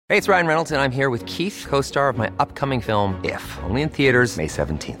Hey, it's Ryan Reynolds, and I'm here with Keith, co-star of my upcoming film, If, only in theaters May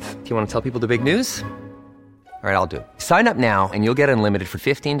 17th. Do you want to tell people the big news? All right, I'll do it. Sign up now and you'll get unlimited for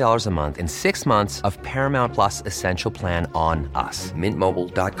 $15 a month and 6 months of Paramount Plus Essential Plan on us.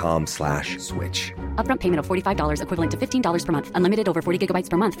 MintMobile.com/switch. Upfront payment of $45 equivalent to $15 per month. Unlimited over 40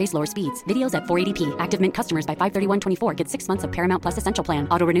 gigabytes per month. Face lower speeds. Videos at 480p. Active Mint customers by 531.24 get 6 months of Paramount Plus Essential Plan.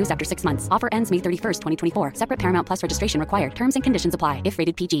 Auto renews after 6 months. Offer ends May 31st, 2024. Separate Paramount Plus registration required. Terms and conditions apply if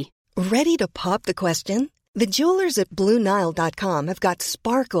rated PG. Ready to pop the question? The jewelers at BlueNile.com have got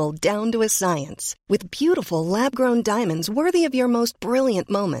sparkle down to a science with beautiful lab-grown diamonds worthy of your most brilliant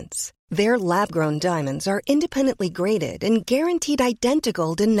moments. Their lab-grown diamonds are independently graded and guaranteed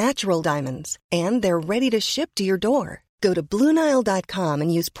identical to natural diamonds, and they're ready to ship to your door. Go to BlueNile.com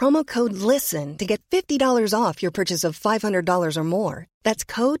and use promo code LISTEN to get $50 off your purchase of $500 or more. That's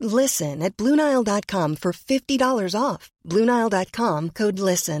code LISTEN at BlueNile.com for $50 off. BlueNile.com, code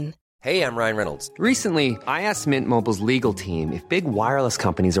LISTEN. Hey, I'm Ryan Reynolds. Recently, I asked Mint Mobile's legal team if big wireless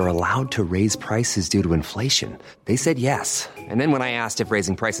companies are allowed to raise prices due to inflation. They said yes. And then when I asked if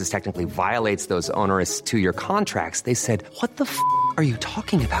raising prices technically violates those onerous two-year contracts, they said, "What the f*** are you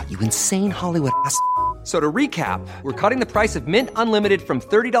talking about, you insane Hollywood ass?" So to recap, we're cutting the price of Mint Unlimited from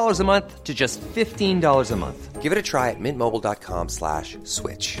 $30 a month to just $15 a month. Give it a try at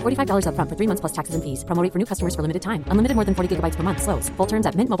mintmobile.com/switch. $45 upfront for 3 months plus taxes and fees. Promo rate for new customers for limited time. Unlimited more than 40 gigabytes per month. Slows full terms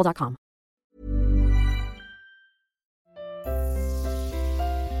at mintmobile.com.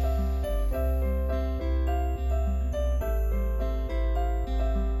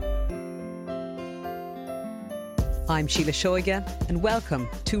 I'm Sheila Shoiga, and welcome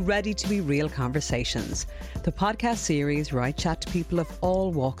to Ready to Be Real Conversations, the podcast series where I chat to people of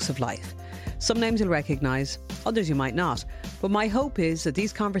all walks of life. Some names you'll recognise, others you might not, but my hope is that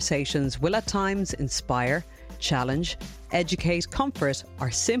these conversations will at times inspire, challenge, educate, comfort,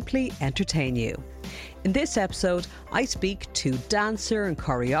 or simply entertain you. In this episode, I speak to dancer and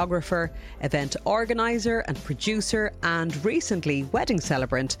choreographer, event organiser and producer, and recently wedding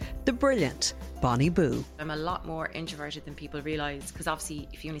celebrant, the brilliant Bonnie Boux. I'm a lot more introverted than people realise, because obviously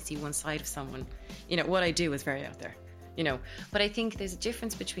if you only see one side of someone, you know, what I do is very out there, you know. But I think there's a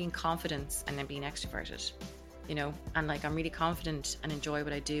difference between confidence and then being extroverted, you know. And like, I'm really confident and enjoy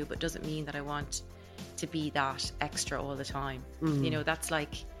what I do, but doesn't mean that I want to be that extra all the time. You know, that's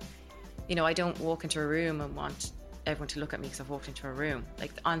like, you know, I don't walk into a room and want everyone to look at me because I've walked into a room.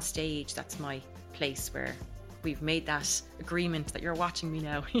 Like on stage, that's my place where we've made that agreement that you're watching me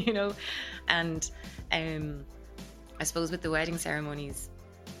now, you know. And I suppose with the wedding ceremonies,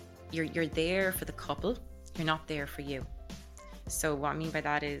 you're there for the couple, you're not there for you. So what I mean by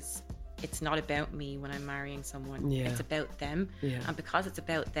that is, it's not about me when I'm marrying someone. It's about them. And because it's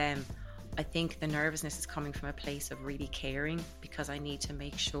about them, I think the nervousness is coming from a place of really caring, because I need to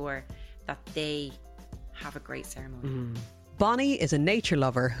make sure that they have a great ceremony. Bonnie is a nature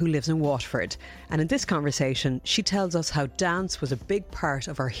lover who lives in Waterford, and in this conversation she tells us how dance was a big part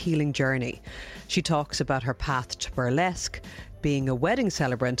of her healing journey. She talks about her path to burlesque, being a wedding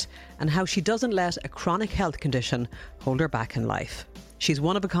celebrant, and how she doesn't let a chronic health condition hold her back in life. She's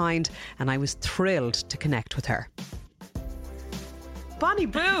one of a kind, and I was thrilled to connect with her. Bonnie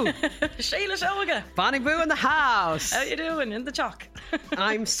Boux! Sheila Shoiga! Bonnie Boux in the house! How you doing in the chalk?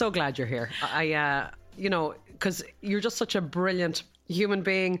 I'm so glad you're here. You know, because you're just such a brilliant human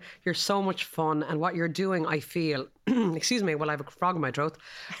being. You're so much fun, and what you're doing, I feel, excuse me, well, I have a frog in my throat.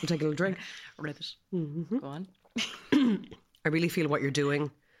 I'm taking a little drink. Ribbit. Go on. I really feel what you're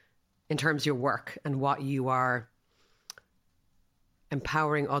doing in terms of your work and what you are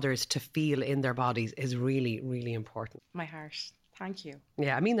empowering others to feel in their bodies is really, really important. My heart. Thank you.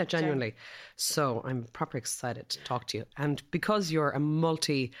 Yeah, I mean that genuinely. So I'm proper excited to talk to you. And because you're a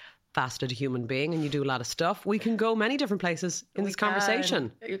multi-faceted human being and you do a lot of stuff, we can go many different places in this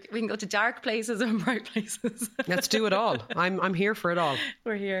conversation. We can go to dark places and bright places. Let's do it all. I'm here for it all.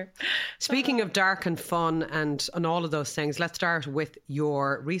 We're here. Speaking of dark and fun and all of those things, let's start with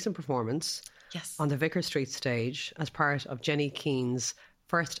your recent performance on the Vicar Street stage as part of Jenny Keen's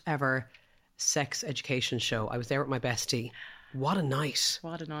first ever sex education show. I was there with my bestie. What a night.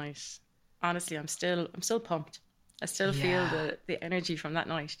 What a night. Honestly, I'm still pumped. I still feel the energy from that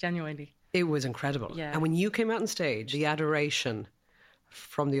night, genuinely. It was incredible. Yeah. And when you came out on stage, the adoration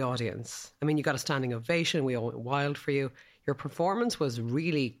from the audience, I mean, you got a standing ovation. We all went wild for you. Your performance was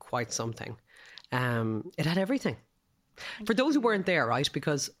really quite something. It had everything. For those who weren't there, right,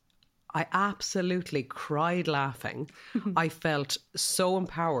 because I absolutely cried laughing. I felt so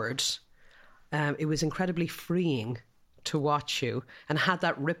empowered. It was incredibly freeing to watch you, and had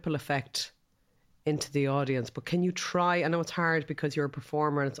that ripple effect into the audience, but can you try, I know it's hard because you're a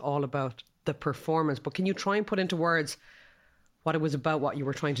performer and it's all about the performance, but can you try and put into words what it was about, what you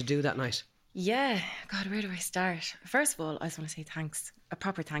were trying to do that night? Yeah, God, where do I start? First of all, I just want to say thanks, a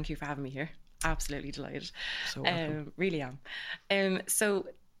proper thank you for having me here. Absolutely delighted. So welcome. Really am. So,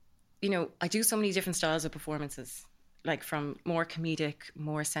 you know, I do so many different styles of performances, like from more comedic,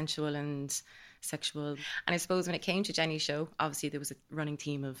 more sensual and sexual. And I suppose when it came to Jenny's show, obviously there was a running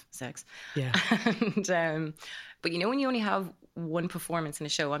theme of sex. Yeah. And, but you know, when you only have one performance in a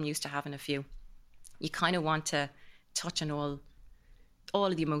show, I'm used to having a few. You kind of want to touch on all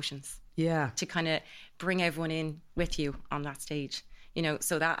of the emotions. Yeah. To kind of bring everyone in with you on that stage. You know,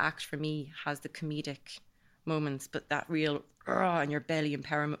 so that act for me has the comedic moments, but that real in your belly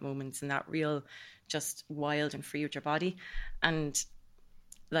empowerment moments, and that real just wild and free with your body. And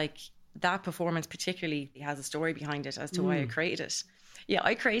like that performance particularly has a story behind it as to why I created it. Yeah,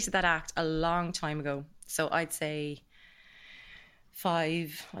 I created that act a long time ago. So I'd say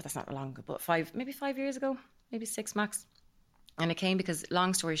that's not long ago, but maybe 5 years ago, maybe 6 max. And it came because,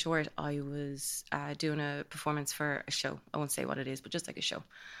 long story short, I was doing a performance for a show. I won't say what it is, but just like a show.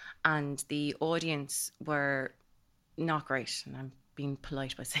 And the audience were not great. And I'm being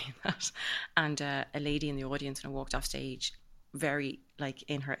polite by saying that. And a lady in the audience, when I walked off stage, very, like,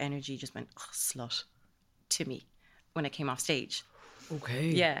 in her energy, just went, oh, slut, to me when I came off stage. Okay.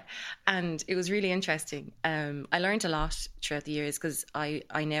 Yeah. And it was really interesting. I learned a lot throughout the years because I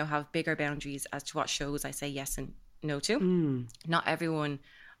now have bigger boundaries as to what shows I say yes and no to. Not everyone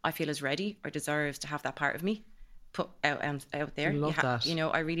I feel is ready or deserves to have that part of me put out there. I love that. You know,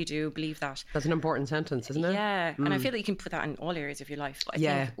 I really do believe that. That's an important sentence, isn't it? Yeah. And I feel that you can put that in all areas of your life. But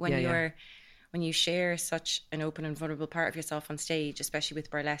I think when you share such an open and vulnerable part of yourself on stage, especially with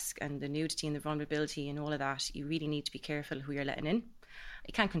burlesque and the nudity and the vulnerability and all of that, you really need to be careful who you're letting in.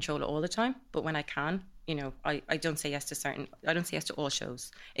 I can't control it all the time, but when I can, you know, I don't say yes to all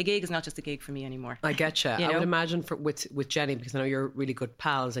shows. A gig is not just a gig for me anymore. I get you. I would imagine with Jenny, because I know you're really good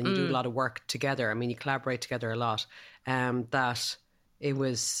pals and you do a lot of work together. I mean, you collaborate together a lot. That it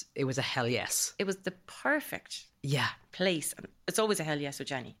was a hell yes. It was the perfect yeah place. It's always a hell yes with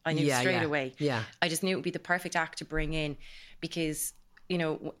Jenny. I knew straight away. Yeah. I just knew it would be the perfect act to bring in because, you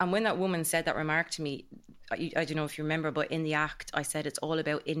know, and when that woman said that remark to me, I don't know if you remember, but in the act, I said it's all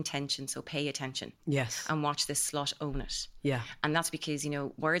about intention, so pay attention. Yes. And watch this slut own it. Yeah. And that's because, you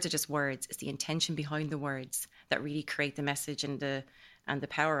know, words are just words. It's the intention behind the words that really create the message and the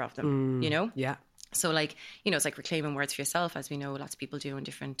power of them, you know? Yeah. So, like, you know, it's like reclaiming words for yourself, as we know lots of people do in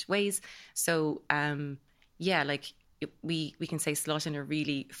different ways. So, yeah, like, we can say slut in a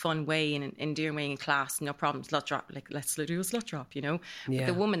really fun way and endearing way in class, no problem, slut drop, like let's do a slut drop, you know. Yeah. But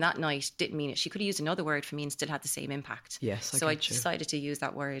the woman that night didn't mean it. She could have used another word for me and still had the same impact. Yes, so I decided to use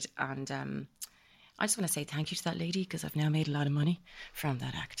that word, and I just want to say thank you to that lady because I've now made a lot of money from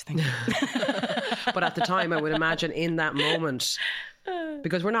that act. Thank you. But at the time, I would imagine in that moment,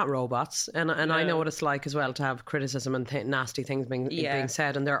 because we're not robots, and I know what it's like as well to have criticism and nasty things being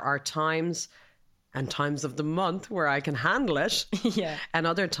said, and there are times and times of the month where I can handle it. Yeah. And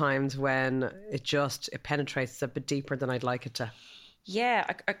other times when it penetrates a bit deeper than I'd like it to. Yeah,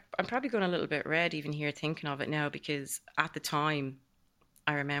 I'm probably going a little bit red even here thinking of it now, because at the time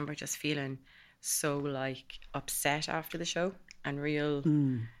I remember just feeling so like upset after the show and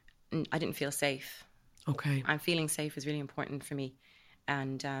I didn't feel safe. Okay. And feeling safe is really important for me.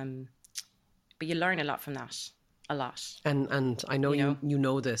 And but you learn a lot from that. A lot. And I know you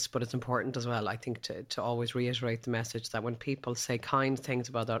know this, but it's important as well, I think, to always reiterate the message that when people say kind things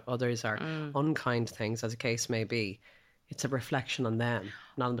about others or unkind things, as the case may be, it's a reflection on them,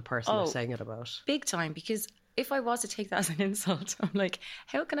 not on the person they're saying it about. Big time, because if I was to take that as an insult, I'm like,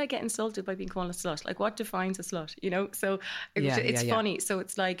 how can I get insulted by being called a slut? Like, what defines a slut? You know? So it's funny. So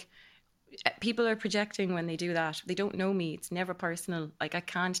it's like people are projecting when they do that. They don't know me. It's never personal. Like, I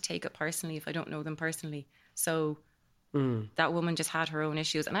can't take it personally if I don't know them personally. So that woman just had her own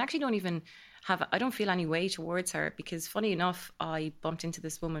issues. And I actually I don't feel any way towards her, because funny enough, I bumped into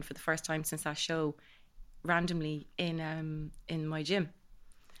this woman for the first time since that show randomly in my gym.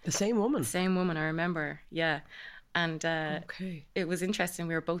 The same woman? Same woman, I remember, yeah. And it was interesting.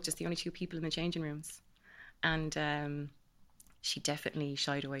 We were both just the only two people in the changing rooms. And she definitely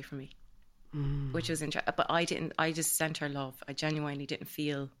shied away from me, which was interesting. But I just sent her love. I genuinely didn't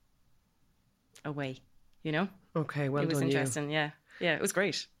feel away. You know? Okay, well done. It was interesting, yeah. Yeah, it was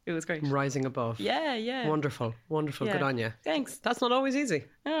great. It was great. Rising above. Yeah. Wonderful. Yeah. Good on you. Thanks. That's not always easy.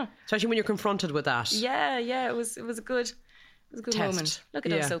 Yeah. Especially when you're confronted with that. Yeah. It was a good was a good test. moment. Look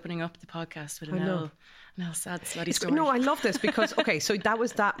at us opening up the podcast with an L sad slutty story. No, I love this because, okay, so that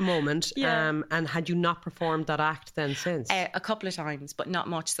was that moment. And had you not performed that act then since? A couple of times, but not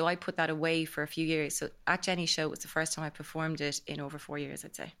much. So I put that away for a few years. So at Jenny's show, it was the first time I performed it in over 4 years,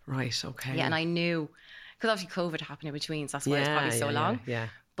 I'd say. Right, okay. Yeah, and I knew, because obviously COVID happened in between, so that's why it was probably so long. Yeah.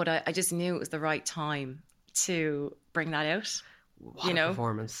 But I just knew it was the right time to bring that out. What a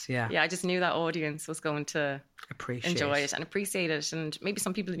performance, yeah. Yeah, I just knew that audience was going to enjoy it and appreciate it. And maybe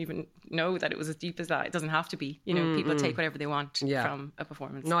some people didn't even know that it was as deep as that. It doesn't have to be. You know, people take whatever they want from a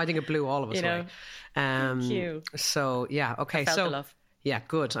performance. No, I think it blew all of us away. Thank you. So, yeah, okay. I felt the love. Yeah,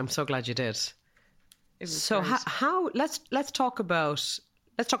 good. I'm so glad you did. So great. how let's talk about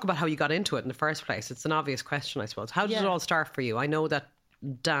how you got into it in the first place. It's an obvious question, I suppose. How did it all start for you? I know that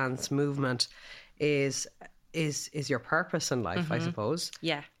dance movement is your purpose in life, I suppose.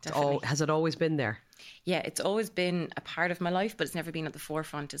 Yeah, definitely. Has it always been there? Yeah, it's always been a part of my life, but it's never been at the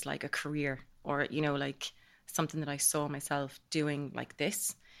forefront as like a career or, you know, like something that I saw myself doing like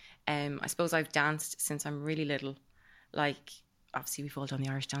this. I suppose I've danced since I'm really little. Like, obviously we've all done the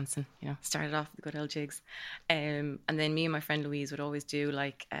Irish dancing, you know, started off with the good old jigs. And then me and my friend Louise would always do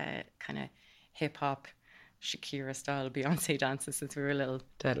like kind of hip hop, Shakira style Beyonce dances since we were little.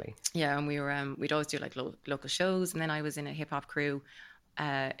 Deadly. Yeah, and we were we'd always do like local shows, and then I was in a hip hop crew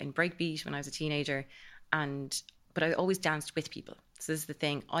in breakbeat when I was a teenager, but I always danced with people. So this is the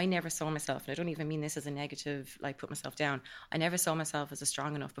thing, I never saw myself, and I don't even mean this as a negative, like put myself down. I never saw myself as a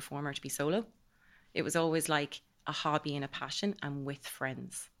strong enough performer to be solo. It was always like a hobby and a passion, and with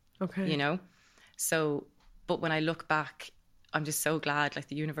friends. Okay. You know? So, but when I look back, I'm just so glad, like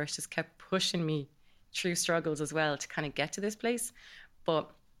the universe just kept pushing me through struggles as well to kind of get to this place. But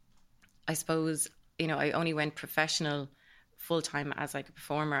I suppose, you know, I only went professional full-time as like a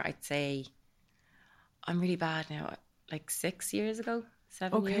performer, I'd say I'm really bad now, like 6 years ago,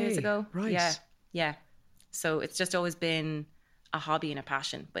 7 years ago. Right. Yeah. So it's just always been a hobby and a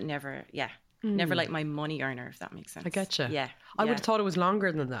passion, but never like my money earner, if that makes sense. I get you. Yeah. I would have thought it was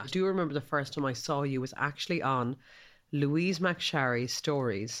longer than that. Do you remember the first time I saw you was actually on Louise McSharry's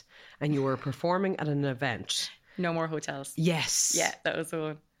Stories, and you were performing at an event. No More Hotels. Yes. Yeah, that was the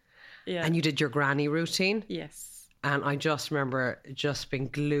one. Yeah. And you did your granny routine. Yes. And I just remember just being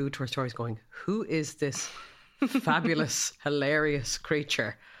glued to her stories going, who is this fabulous, hilarious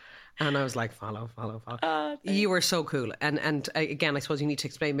creature? And I was like, follow. You were so cool. And again, I suppose you need to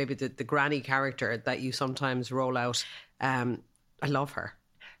explain maybe the granny character that you sometimes roll out. I love her.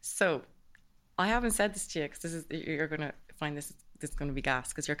 So I haven't said this to you because you're going to find this is going to be gas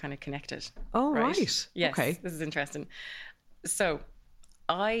because you're kind of connected. Oh, right. Yes, okay. This is interesting. So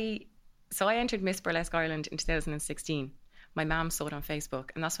I entered Miss Burlesque Ireland in 2016. My mum saw it on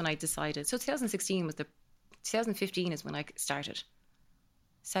Facebook, and that's when I decided. So 2015 is when I started.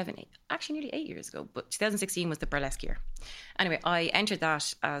 Nearly 8 years ago, but 2016 was the burlesque year. Anyway, I entered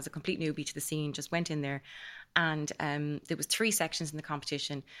that as a complete newbie to the scene, just went in there, and there was 3 sections in the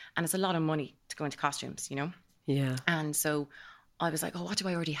competition, and it's a lot of money to go into costumes, you know? Yeah. And so I was like, oh, what do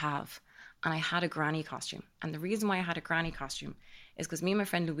I already have? And I had a granny costume. And the reason why I had a granny costume is because me and my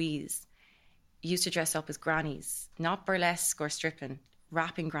friend Louise used to dress up as grannies, not burlesque or stripping,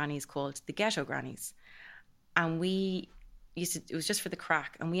 rapping grannies called the ghetto grannies. And it was just for the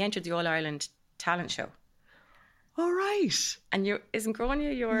crack, and we entered the All Ireland talent show. All right. And isn't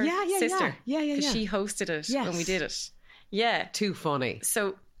Grania your sister? Yeah. Because she hosted it when we did it. Yeah. Too funny.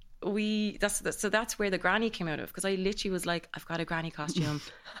 So that's where the granny came out of, because I literally was like, I've got a granny costume.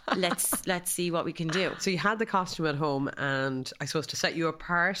 let's see what we can do. So you had the costume at home, and I suppose to set you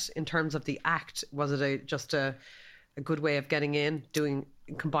apart in terms of the act, was it just a good way of getting in,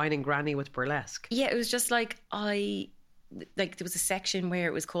 combining granny with burlesque? Yeah, it was just like there was a section where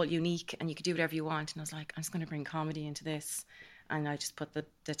it was called Unique, and you could do whatever you want, and I was like, I'm just going to bring comedy into this. And I just put the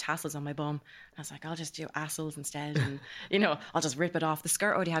tassels on my bum. I was like, I'll just do assholes instead, and you know, I'll just rip it off. The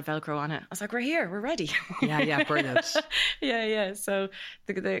skirt already had Velcro on it. I was like, we're here, we're ready. Yeah, brilliant. Yeah. So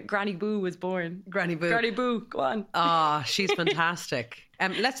the Granny Boux was born. Granny Boux, go on. Ah, she's fantastic.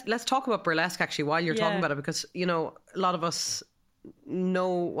 Let's talk about burlesque actually while you're talking about it, because you know a lot of us know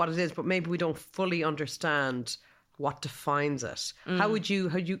what it is, but maybe we don't fully understand what defines it. How would you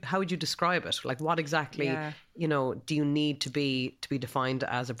describe it? Like, what exactly you know do you need to be defined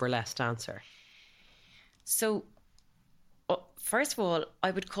as a burlesque dancer? So first of all,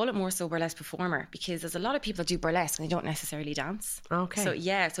 I would call it more so burlesque performer, because there's a lot of people that do burlesque and they don't necessarily dance. Okay.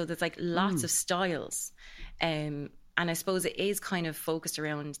 So there's like lots of styles, and I suppose it is kind of focused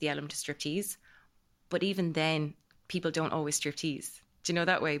around the element of striptease, but even then people don't always striptease. Do you know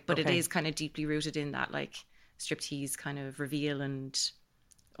that way? But it is kind of deeply rooted in that like striptease kind of reveal and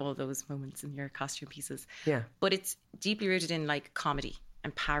all those moments in your costume pieces. Yeah. But it's deeply rooted in like comedy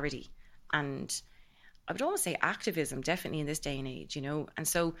and parody, and I would almost say activism, definitely in this day and age, you know. And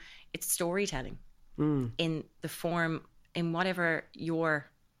so it's storytelling in the form, in whatever your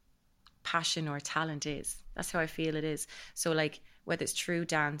passion or talent is. That's how I feel it is. So like whether it's true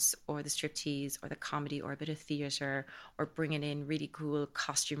dance or the striptease or the comedy or a bit of theatre or bringing in really cool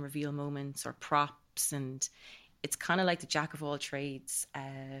costume reveal moments or props, and it's kind of like the jack of all trades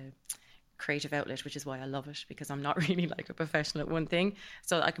creative outlet, which is why I love it, because I'm not really like a professional at one thing.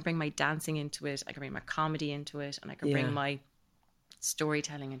 So I can bring my dancing into it, I can bring my comedy into it, and I can bring my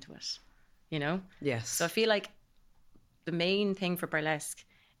storytelling into it, you know? Yes. So I feel like the main thing for burlesque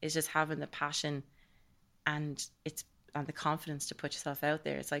is just having the passion and the confidence to put yourself out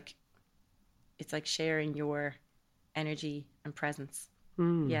there. It's like sharing your energy and presence.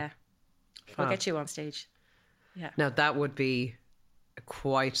 Yeah. We'll get you on stage. Yeah. Now that would be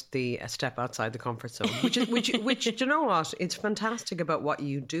quite a step outside the comfort zone, which do you know what? It's fantastic about what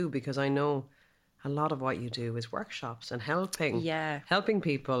you do, because I know a lot of what you do is workshops and helping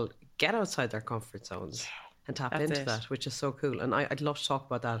people get outside their comfort zones and tap into that, which is so cool. And I'd love to talk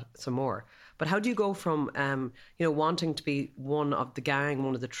about that some more. But how do you go from, wanting to be one of the gang,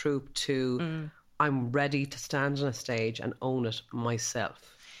 one of the troupe, to I'm ready to stand on a stage and own it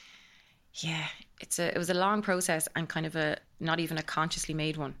myself? Yeah, it was a long process and kind of not even a consciously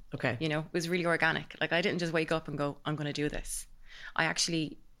made one. Okay. You know, it was really organic. Like I didn't just wake up and go, I'm going to do this. I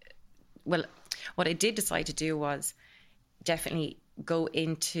actually, what I did decide to do was definitely go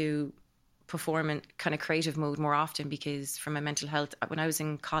into performance kind of creative mode more often, because for my mental health, when I was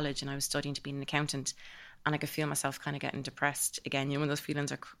in college and I was studying to be an accountant, and I could feel myself kind of getting depressed again, you know, when those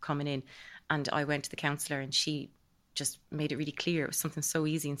feelings are coming in, and I went to the counsellor and she just made it really clear. It was something so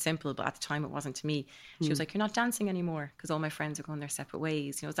easy and simple, but at the time it wasn't to me. She was like, you're not dancing anymore, because all my friends are going their separate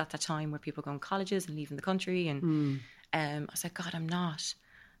ways. You know, it was at that time where people go in colleges and leaving the country, and I was like, God, I'm not.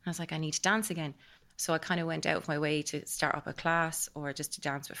 And I was like, I need to dance again. So I kind of went out of my way to start up a class or just to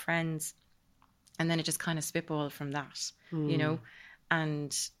dance with friends. And then it just kind of spitballed from that, you know?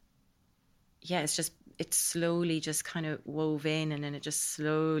 And yeah, it slowly just kind of wove in, and then it just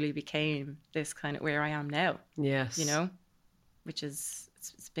slowly became this kind of where I am now. Yes. You know, which is,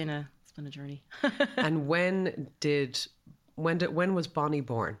 it's been a journey. And when was Bonnie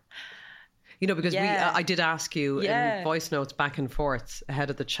born? You know, because I did ask you in voice notes back and forth ahead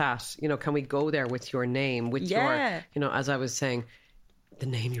of the chat, you know, can we go there with your name, with your, you know, as I was saying, the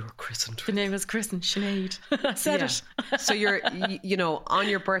name you were christened with. The name was christened, Sinead. I said it. So you're, you know, on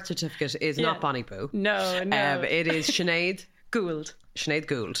your birth certificate is not Bonnie Boux. No. It is Sinead Gould. Sinead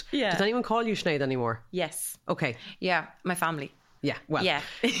Gould. Yeah. Does anyone call you Sinead anymore? Yes. Okay. Yeah, my family. Yeah, well. Yeah.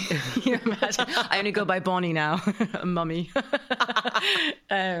 You imagine. I only go by Bonnie now. Mummy.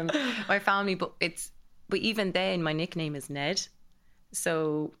 My family, but even then my nickname is Ned.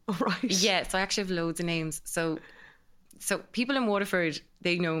 So right. Yeah, so I actually have loads of names. So people in Waterford,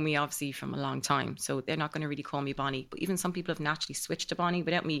 they know me obviously from a long time, so they're not going to really call me Bonnie. But even some people have naturally switched to Bonnie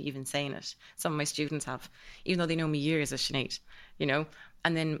without me even saying it. Some of my students have, even though they know me years as Sinead, you know.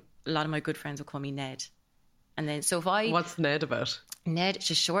 And then a lot of my good friends will call me Ned. And then what's Ned about? Ned, it's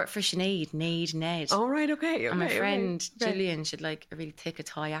just short for Sinead. Ned. Oh, right, okay. And my friend Gillian, she'd like a really thick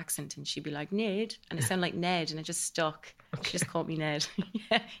Thai accent, and she'd be like, Ned, and it sounded like Ned, and it just stuck. Okay. She just called me Ned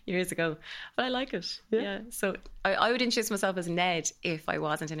years ago. But I like it. Yeah. So I would introduce myself as Ned if I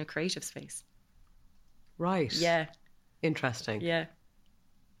wasn't in a creative space. Right. Yeah. Interesting. Yeah.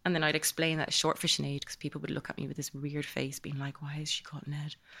 And then I'd explain that it's short for Sinead, because people would look at me with this weird face being like, why is she called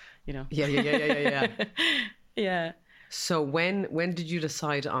Ned? You know? Yeah. Yeah. So when did you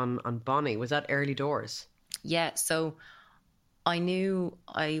decide on Bonnie? Was that early doors? Yeah. So I knew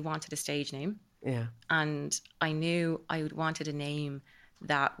I wanted a stage name. Yeah. And I knew I wanted a name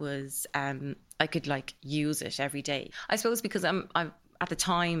that was, I could like use it every day. I suppose because I'm at the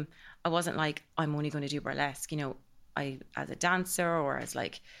time, I wasn't like, I'm only going to do burlesque, you know, as a dancer or as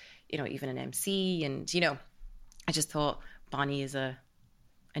like, you know, even an MC. And, you know, I just thought Bonnie is a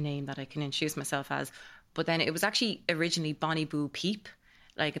name that I can introduce myself as. But then it was actually originally Bonnie Boux Peep,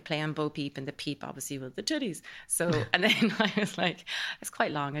 like a play on Bo Peep, and the Peep obviously was the titties. So, and then I was like, it's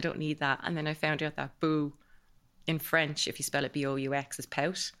quite long, I don't need that. And then I found out that Boux in French, if you spell it B-O-U-X, is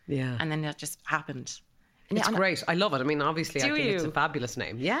pout. Yeah. And then that just happened. It's great. I love it. I mean, obviously, I think it's a fabulous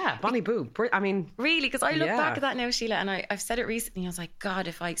name. Yeah, Bonnie Boux. I mean... Really? Because I look back at that now, Sheila, and I've said it recently. I was like, God,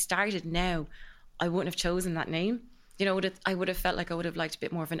 if I started now, I wouldn't have chosen that name. You know, I would have felt like I would have liked a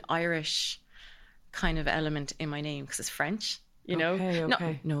bit more of an Irish kind of element in my name, because it's French. you know.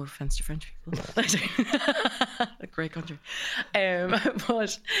 Okay. No offense to French people. A great country.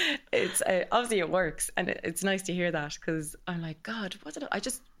 But it's obviously it works, and it's nice to hear that, because I'm like, God, what did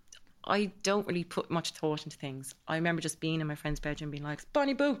I don't really put much thought into things. I remember just being in my friend's bedroom being like,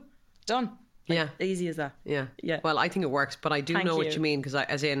 Bonnie Boux, done. Like, easy as that. Yeah. Yeah. Well, I think it works, but I do Thank know you. what you mean, because I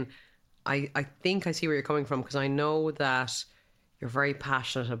think I see where you're coming from, because I know that you're very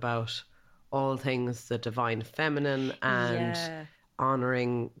passionate about all things the divine feminine and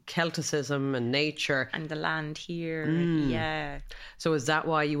honouring Celticism and nature. And the land here. Yeah. So is that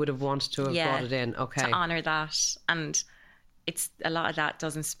why you would have wanted to have brought it in? Okay. To honour that. And it's a lot of that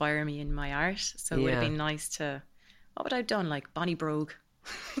does inspire me in my art. So it would have been nice to, what would I have done? Like Bonnie Brogue.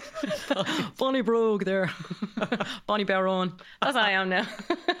 Bonnie Brogue there. Bonnie Baron. That's how I am now.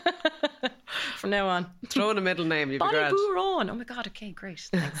 From now on. Throw in a middle name, you'd be Bonnie grand. Baron. Oh my God, okay, great.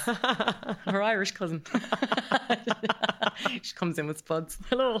 Thanks. Her Irish cousin. She comes in with spuds.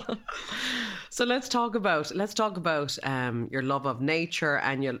 Hello. So let's talk about your love of nature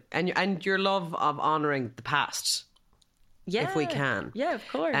and your love of honouring the past. Yeah. If we can. Yeah, of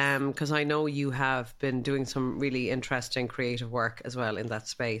course. Because I know you have been doing some really interesting creative work as well in that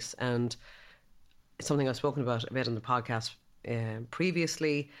space, and it's something I've spoken about a bit on the podcast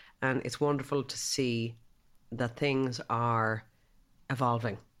previously, and it's wonderful to see that things are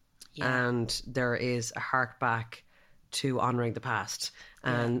evolving and there is a hark back to honouring the past.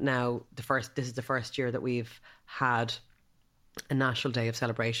 And now this is the first year that we've had a National Day of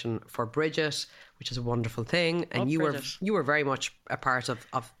Celebration for Bridget, which is a wonderful thing. And you were very much a part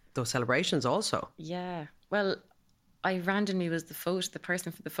of those celebrations also. Yeah. Well, I randomly was the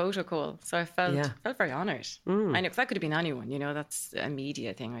person for the photo call, so I felt very honoured. And if that could have been anyone, you know, that's a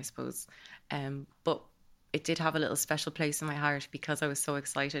media thing, I suppose. But it did have a little special place in my heart because I was so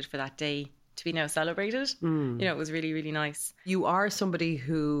excited for that day to be now celebrated. You know, it was really, really nice. You are somebody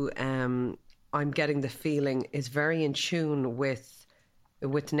who I'm getting the feeling is very in tune with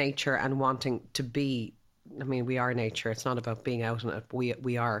nature and wanting to be. I mean, we are nature. It's not about being out in it.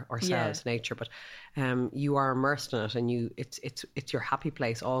 We are ourselves nature, but you are immersed in it, and it's your happy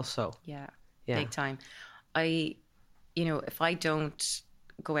place also. Yeah, big time. If I don't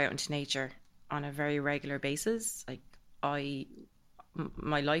go out into nature on a very regular basis, like my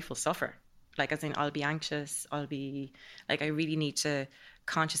life will suffer. Like, as in, I'll be anxious. I'll be like, I really need to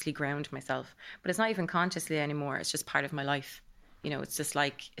consciously ground myself. But it's not even consciously anymore. It's just part of my life. You know, it's just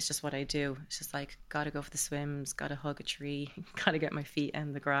what I do. It's just like, gotta go for the swims, gotta hug a tree, gotta get my feet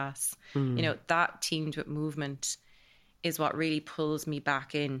in the grass. You know, that teamed with movement is what really pulls me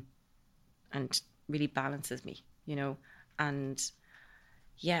back in and really balances me, you know. And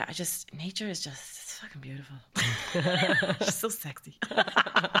yeah, nature is just fucking beautiful. She's so sexy.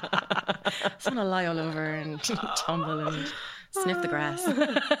 I just want to lie all over and tumble and sniff the grass.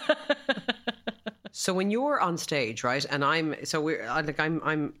 So when you're on stage, right, and I'm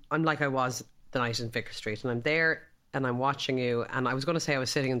like I was the night in Vicar Street, and I'm there and I'm watching you, and I was going to say I was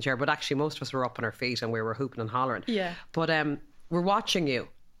sitting in the chair, but actually most of us were up on our feet and we were hooping and hollering. Yeah. But we're watching you,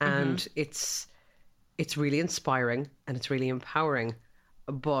 and it's really inspiring and it's really empowering.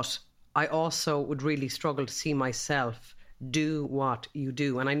 But I also would really struggle to see myself do what you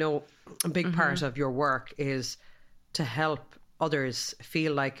do, and I know a big part of your work is to help others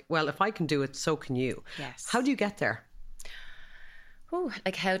feel like, well, if I can do it, so can you. Yes. How do you get there? Oh,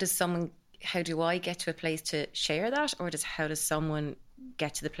 like how do I get to a place to share that, or how does someone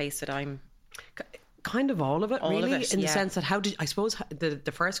get to the place that I'm? Kind of all of it, really, of it, in the sense that I suppose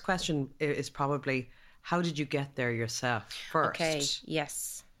the first question is probably, how did you get there yourself first? Okay,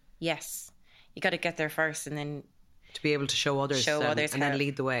 yes. You got to get there first, and then to be able to show others and then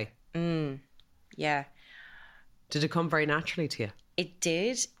lead the way. Yeah. Did it come very naturally to you? It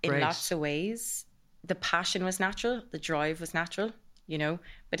did, in lots of ways. The passion was natural. The drive was natural, you know.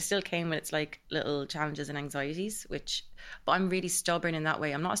 But it still came with its like little challenges and anxieties, but I'm really stubborn in that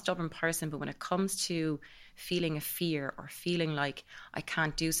way. I'm not a stubborn person, but when it comes to feeling a fear or feeling like I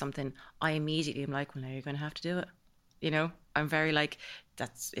can't do something, I immediately am like, well, now you're going to have to do it. You know, I'm very like,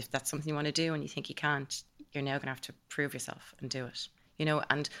 if that's something you want to do and you think you can't, you're now going to have to prove yourself and do it. You know,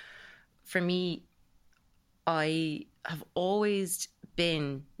 and for me, I have always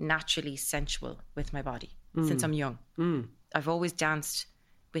been naturally sensual with my body since I'm young. I've always danced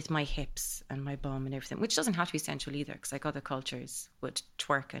with my hips and my bum and everything, which doesn't have to be sensual either, because like other cultures would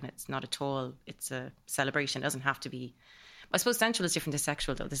twerk and it's not at all. It's a celebration. It doesn't have to be. I suppose sensual is different to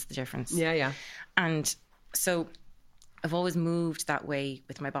sexual, though. This is the difference. Yeah. And so I've always moved that way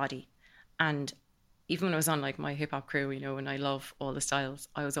with my body. And, even when I was on like my hip hop crew, you know, and I love all the styles,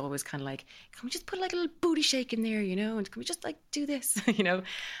 I was always kind of like, can we just put like a little booty shake in there, you know, and can we just like do this, you know?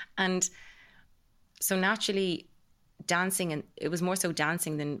 And so naturally dancing, and it was more so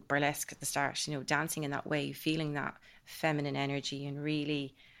dancing than burlesque at the start, you know, dancing in that way, feeling that feminine energy, and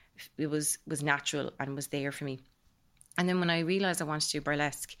really it was natural and was there for me. And then when I realized I wanted to do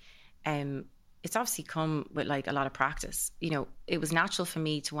burlesque, it's obviously come with like a lot of practice. You know, it was natural for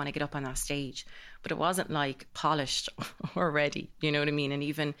me to want to get up on that stage, but it wasn't like polished or ready, you know what I mean? And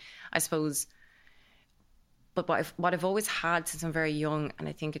even, I suppose, but what I've always had since I'm very young, and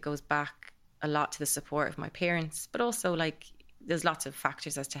I think it goes back a lot to the support of my parents, but also like there's lots of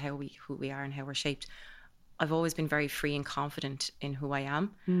factors as to who we are and how we're shaped. I've always been very free and confident in who I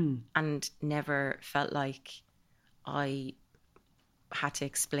am, and never felt like I had to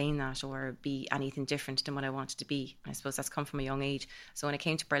explain that or be anything different than what I wanted to be. And I suppose that's come from a young age. So when it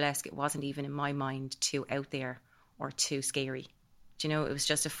came to burlesque, it wasn't even in my mind too out there or too scary. Do you know, it was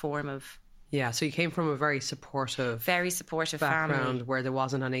just a form of... Yeah, so you came from a very supportive background family where there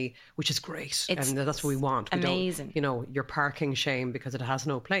wasn't any, which is great. And that's what we want. Amazing. We don't, you know, you're parking shame because it has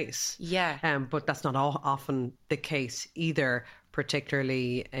no place. Yeah. But that's not often the case either,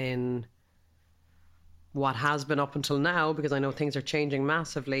 particularly in what has been up until now, because I know things are changing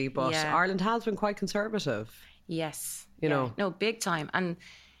massively, but Ireland has been quite conservative. Yes. You know. No, big time. And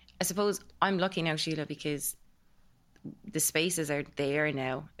I suppose I'm lucky now, Sheila, because the spaces are there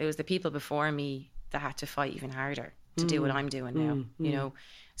now. It was the people before me that had to fight even harder to do what I'm doing now, you know.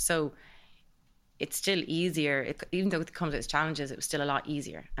 So it's still easier. Even though it comes with its challenges, it was still a lot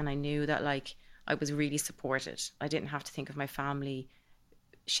easier. And I knew that like I was really supported. I didn't have to think of my family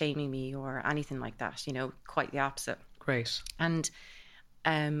shaming me or anything like that, you know, quite the opposite. Great. And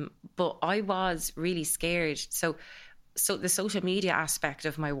but I was really scared. So the social media aspect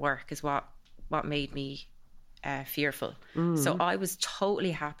of my work is what made me fearful. So I was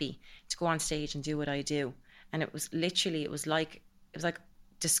totally happy to go on stage and do what I do. And it was like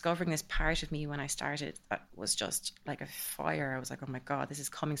discovering this part of me when I started that was just like a fire. I was like, oh my God, this is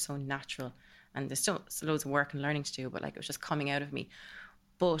coming so natural. And there's still loads of work and learning to do, but like it was just coming out of me.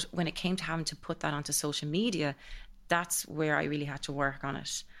 But when it came to having to put that onto social media, that's where I really had to work on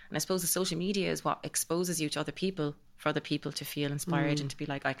it. And I suppose the social media is what exposes you to other people, for other people to feel inspired and to be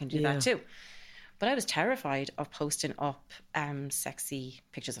like, I can do that too. But I was terrified of posting up sexy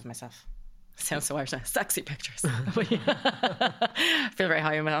pictures of myself. Sounds so Irish, sexy pictures. I feel very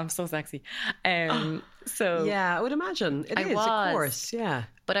high. I'm so sexy. So yeah, I would imagine it is, of course. Yeah,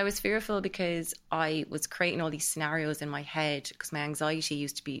 but I was fearful because I was creating all these scenarios in my head because my anxiety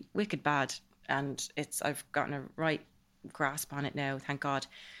used to be wicked bad, and I've gotten a right grasp on it now, thank God.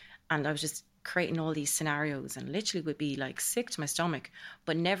 And I was just creating all these scenarios, and literally would be like sick to my stomach,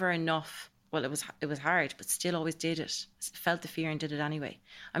 but never enough. Well, it was hard, but still always did it. Felt the fear and did it anyway.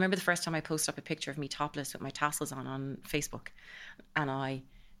 I remember the first time I posted up a picture of me topless with my tassels on Facebook, and I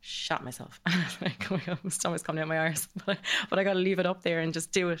shot myself. Like, oh my God, my stomach's coming out my arse. But I got to leave it up there and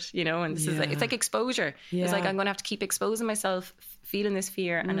just do it, you know. And this is like, it's like exposure. Yeah. It's like I'm going to have to keep exposing myself, feeling this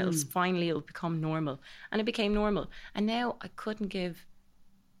fear, and it'll become normal. And it became normal. And now I couldn't give.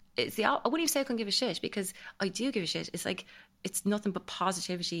 I wouldn't even say I couldn't give a shit, because I do give a shit. It's like it's nothing but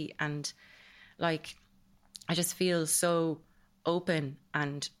positivity, and like I just feel so open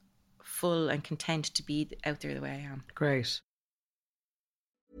and full and content to be out there the way I am. Great.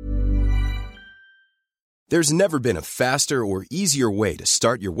 There's never been a faster or easier way to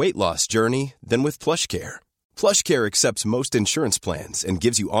start your weight loss journey than with PlushCare. PlushCare accepts most insurance plans and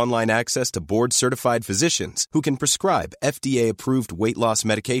gives you online access to board-certified physicians who can prescribe FDA-approved weight loss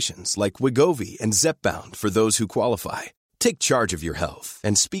medications like Wegovy and Zepbound for those who qualify. Take charge of your health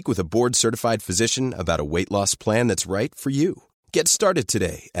and speak with a board-certified physician about a weight loss plan that's right for you. Get started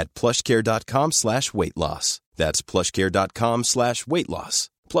today at plushcare.com/weightloss. That's plushcare.com/weightloss.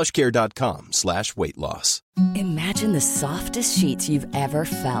 plushcare.com/weightloss. Imagine the softest sheets you've ever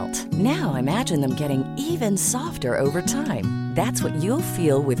felt. Now imagine them getting even softer over time. That's what you'll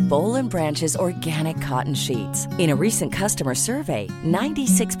feel with Boll & Branch's organic cotton sheets. In a recent customer survey,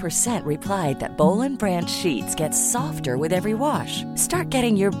 96% replied that Boll & Branch sheets get softer with every wash. Start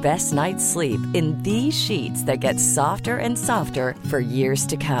getting your best night's sleep in these sheets that get softer and softer for years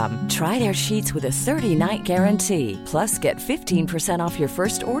to come. Try their sheets with a 30-night guarantee. Plus, get 15% off your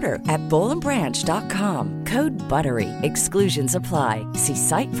first order at bollandbranch.com. Code BUTTERY. Exclusions apply. See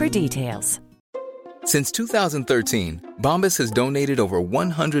site for details. Since 2013, Bombas has donated over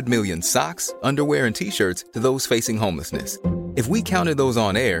 100 million socks, underwear, and T-shirts to those facing homelessness. If we counted those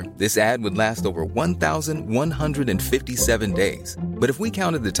on air, this ad would last over 1,157 days. But if we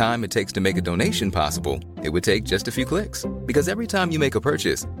counted the time it takes to make a donation possible, it would take just a few clicks. Because every time you make a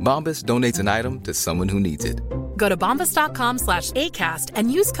purchase, Bombas donates an item to someone who needs it. Go to bombas.com/ACAST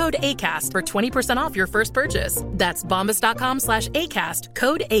and use code ACAST for 20% off your first purchase. That's bombas.com/ACAST,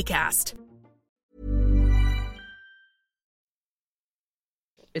 code ACAST.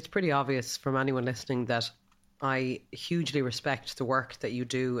 It's pretty obvious from anyone listening that I hugely respect the work that you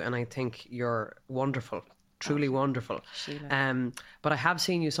do, and I think you're wonderful, truly wonderful. But I have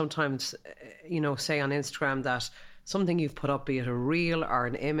seen you sometimes, say on Instagram that something you've put up, be it a reel or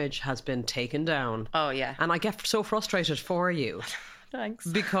an image, has been taken down. Oh yeah. And I get so frustrated for you. Thanks.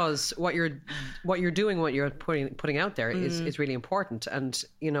 Because what you're doing, what you're putting out there is really important, and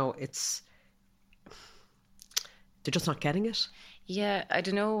it's they're just not getting it. Yeah, I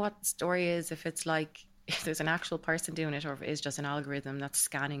don't know what the story is, if it's like if there's an actual person doing it or if it is just an algorithm that's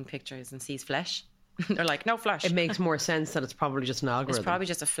scanning pictures and sees flesh. They're like, no flesh. It makes more sense that it's probably just an algorithm. It's probably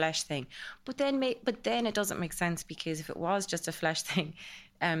just a flesh thing. But then it doesn't make sense, because if it was just a flesh thing,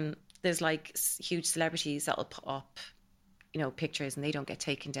 there's like huge celebrities that'll put up, pictures and they don't get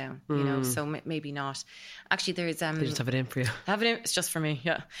taken down, so maybe not. Actually, there's... They just have it in for you. Have it in, it's just for me,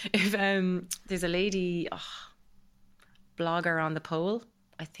 yeah. If there's a lady... blogger on the pole,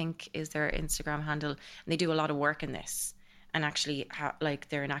 I think is their Instagram handle, and they do a lot of work in this, and actually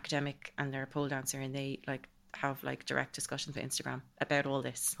they're an academic and they're a pole dancer, and they have direct discussions with Instagram about all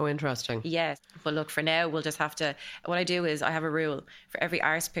this. Oh, interesting. Yes, but look, for now we'll just have to, what I do is I have a rule: for every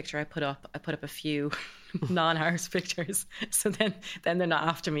arse picture I put up a few non-arse pictures, so then they're not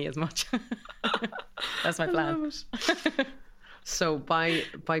after me as much. That's my plan. So by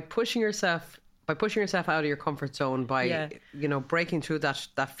pushing yourself out of your comfort zone, by breaking through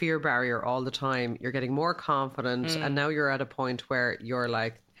that fear barrier all the time, you're getting more confident, and now you're at a point where you're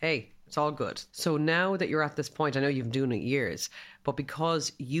like, hey, it's all good. So now that you're at this point, I know you've been doing it years, but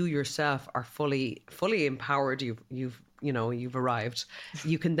because you yourself are fully empowered, you've arrived,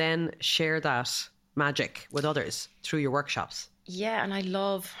 you can then share that magic with others through your workshops. Yeah, and I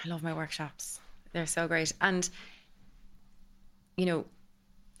love my workshops. They're so great. And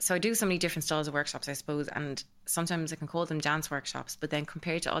so I do so many different styles of workshops, I suppose, and sometimes I can call them dance workshops, but then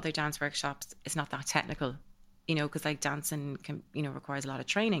compared to other dance workshops, it's not that technical, because dancing can, requires a lot of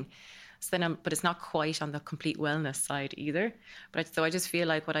training. So then, but it's not quite on the complete wellness side either. So I just feel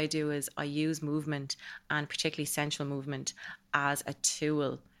like what I do is I use movement, and particularly sensual movement, as a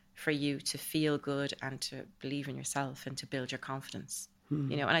tool for you to feel good and to believe in yourself and to build your confidence.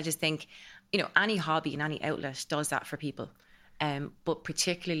 And I just think, any hobby and any outlet does that for people. But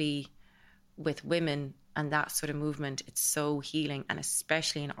particularly with women and that sort of movement, it's so healing, and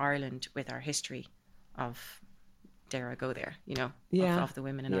especially in Ireland with our history of, dare I go there, of the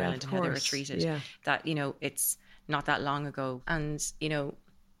women in Ireland and how they were treated. Yeah. That, it's not that long ago. And, I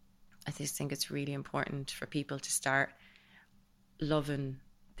just think it's really important for people to start loving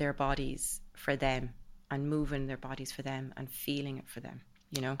their bodies for them and moving their bodies for them and feeling it for them,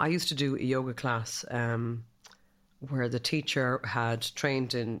 I used to do a yoga class where the teacher had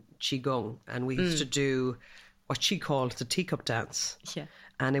trained in Qigong, and we used to do what she called the teacup dance. Yeah.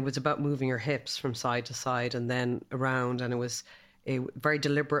 And it was about moving your hips from side to side and then around, and it was very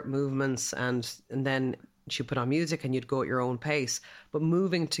deliberate movements, and then she put on music and you'd go at your own pace, but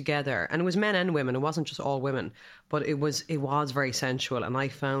moving together. And it was men and women, it wasn't just all women, but it was very sensual, and I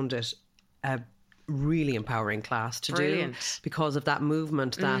found it a really empowering class to do because of that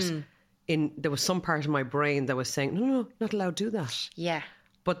movement that... there was some part of my brain that was saying, no, not allowed to do that. Yeah.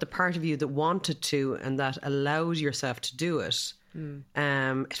 But the part of you that wanted to and that allows yourself to do it,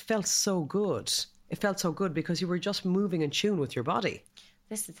 it felt so good. It felt so good because you were just moving in tune with your body.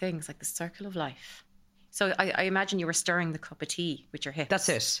 This is the thing, it's like the circle of life. So I imagine you were stirring the cup of tea with your hips. That's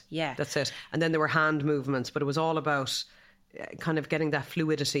it. Yeah. That's it. And then there were hand movements, but it was all about kind of getting that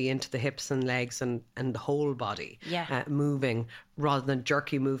fluidity into the hips and legs and the whole body moving rather than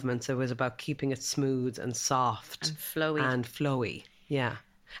jerky movements. It was about keeping it smooth and soft and flowy. Yeah.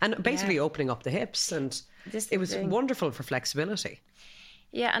 And basically opening up the hips, and it was wonderful for flexibility.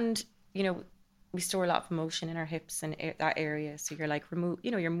 Yeah. And, we store a lot of emotion in our hips and that area. So you're like,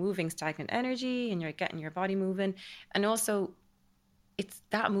 you're moving stagnant energy and you're getting your body moving. And also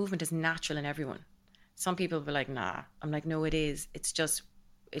that movement is natural in everyone. Some people will be like, nah. I'm like, no, it is. It's just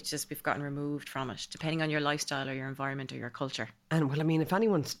we've gotten removed from it, depending on your lifestyle or your environment or your culture. And well, I mean, if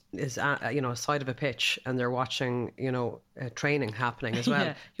anyone is at, side of a pitch and they're watching, training happening as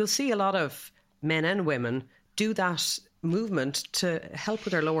well, you'll see a lot of men and women do that movement to help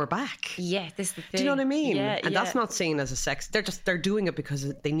with their lower back. Yeah, this is the thing. Do you know what I mean? Yeah, and that's not seen as a sex. They're doing it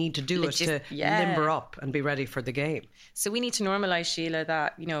because they need to do it to limber up and be ready for the game. So we need to normalise, Sheila,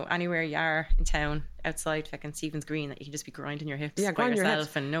 that, you know, anywhere you are in town, outside fucking Stephen's Green, that you can just be grinding your hips by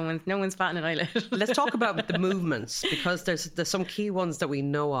yourself, and no one's batting an eyelid. Let's talk about the movements, because there's some key ones that we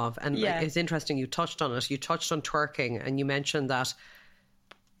know of, and it's interesting. You touched on it. You touched on twerking, and you mentioned that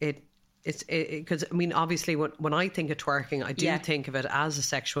because I mean, obviously, when I think of twerking, I do think of it as a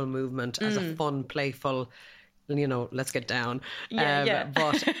sexual movement, as a fun, playful, you know, let's get down.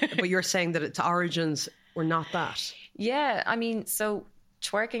 But you're saying that its origins were not that. Yeah, I mean, so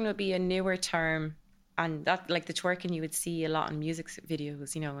twerking would be a newer term, and that, like, the twerking you would see a lot in music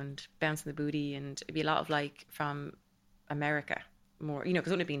videos, you know, and bouncing the booty, and it'd be a lot of, like, from America more, you know,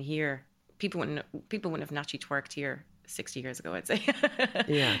 because it wouldn't have been here. People wouldn't have naturally twerked here 60 years ago, I'd say.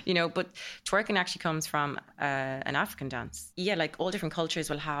 You know, but twerking actually comes from an African dance. Yeah, like all different cultures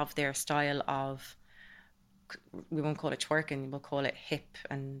will have their style of, we won't call it twerking, we'll call it hip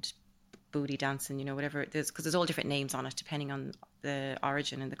and booty dancing, you know, whatever it is, because there's all different names on it depending on the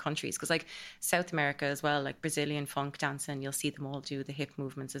origin and the countries. Because like South America as well, like Brazilian funk dancing, you'll see them all do the hip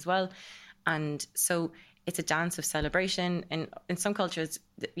movements as well. And so it's a dance of celebration, and in some cultures,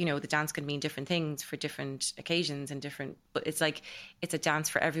 you know, the dance can mean different things for different occasions and different, but it's like, it's a dance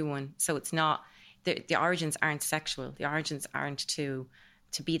for everyone. So it's not, the origins aren't sexual, the origins aren't to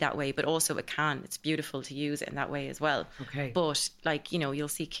be that way, but also it's beautiful to use it in that way as well. Okay. But like, you know, you'll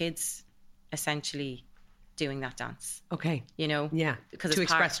see kids essentially doing that dance. Okay. You know? Yeah. Because to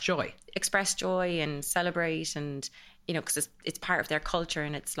express joy. Express joy and celebrate, and, you know, because it's part of their culture,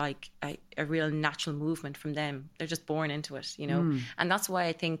 and it's like a real natural movement from them. They're just born into it, you know? And that's why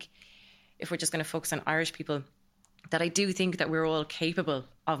I think, if we're just going to focus on Irish people, that I do think that we're all capable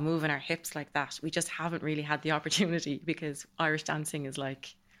of moving our hips like that. We just haven't really had the opportunity, because Irish dancing is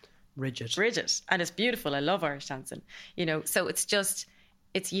like rigid, and it's beautiful. I love Irish dancing, you know? So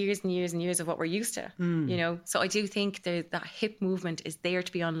it's years and years and years of what we're used to, you know? So I do think that hip movement is there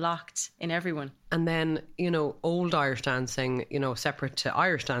to be unlocked in everyone. And then, you know, old Irish dancing, you know, separate to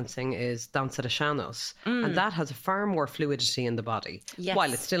Irish dancing, is Danza de Seanos. And that has a far more fluidity in the body. Yes.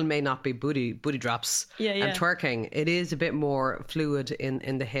 While it still may not be booty drops and twerking, it is a bit more fluid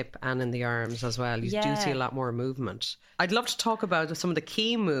in the hip and in the arms as well. You do see a lot more movement. I'd love to talk about some of the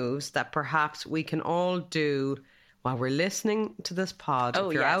key moves that perhaps we can all do while we're listening to this pod.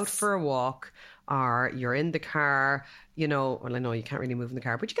 If you're out for a walk, or you're in the car, you know, well, I know you can't really move in the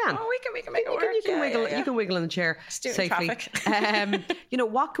car, but you can. Oh, we can make it work. You can wiggle. You can wiggle in the chair safely. You know,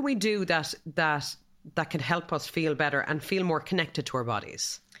 what can we do that can help us feel better and feel more connected to our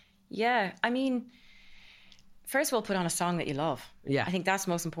bodies? Yeah, I mean, first of all, put on a song that you love. Yeah, I think that's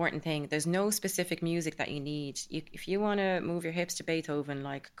the most important thing. There's no specific music that you need. If you want to move your hips to Beethoven,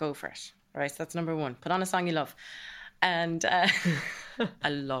 like, go for it. Right, so that's number one. Put on a song you love. And I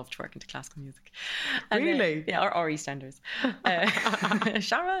love twerking to classical music. And really? Then, or EastEnders.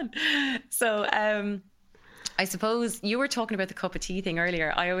 Sharon. So I suppose you were talking about the cup of tea thing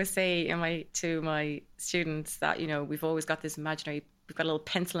earlier. I always say to my students that, you know, we've always got this imaginary, we've got a little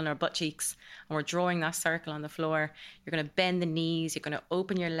pencil in our butt cheeks, and we're drawing that circle on the floor. You're going to bend the knees, you're going to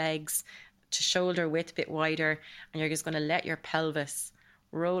open your legs to shoulder width a bit wider, and you're just going to let your pelvis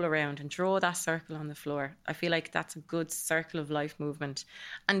roll around and draw that circle on the floor. I feel like that's a good circle of life movement.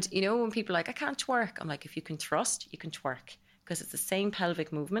 And, you know, when people are like, I can't twerk, I'm like, if you can thrust, you can twerk, because it's the same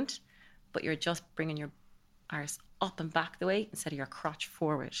pelvic movement, but you're just bringing your arse up and back the way instead of your crotch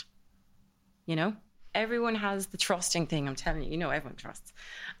forward. You know? Everyone has the thrusting thing, I'm telling you. You know, everyone thrusts.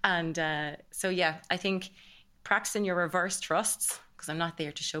 And so, yeah, I think practicing your reverse thrusts, because I'm not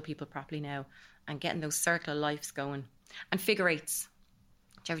there to show people properly now, and getting those circle of lives going. And figure eights.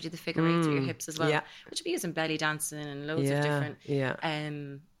 Do you ever do the figure eights with your hips as well? Yeah. Which would be using belly dancing and loads of different,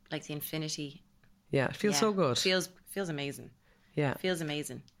 like the infinity. Yeah, it feels so good. Feels amazing. Yeah. Feels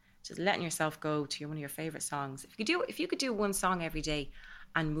amazing. Just letting yourself go to one of your favourite songs. If you could do one song every day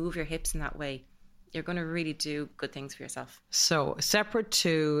and move your hips in that way, you're going to really do good things for yourself. So separate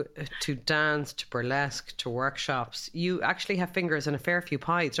to dance, to burlesque, to workshops, you actually have fingers in a fair few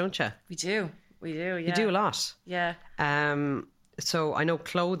pies, don't you? We do, yeah. You do a lot. Yeah. So I know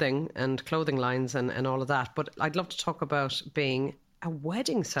clothing and clothing lines and all of that, but I'd love to talk about being a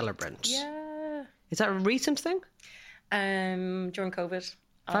wedding celebrant. Yeah. Is that a recent thing? During COVID.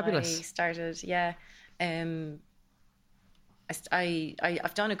 Fabulous. I started,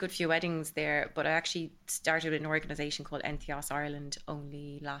 I've done a good few weddings there, but I actually started with an organisation called Entheos Ireland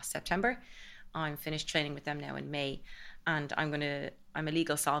only last September. I'm finished training with them now in May, and I'm a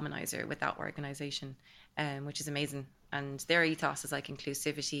legal solemnizer with that organisation, which is amazing. and their ethos is like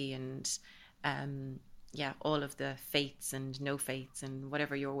inclusivity and all of the faiths and no faiths and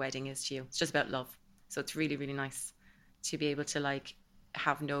whatever your wedding is to you. It's just about love. So it's really, really nice to be able to like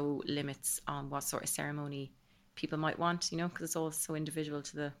have no limits on what sort of ceremony people might want, you know, because it's all so individual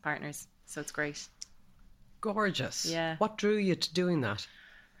to the partners. So it's great. Gorgeous. Yeah. What drew you to doing that?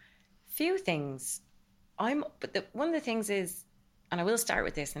 Few things. One of the things is, and I will start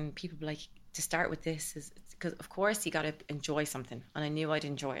with this, and people be like, to start with this is because of course you got to enjoy something, and I knew I'd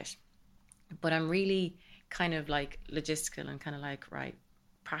enjoy it, but I'm really kind of like logistical and kind of like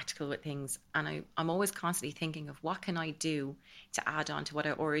practical with things, and I'm always constantly thinking of what can I do to add on to what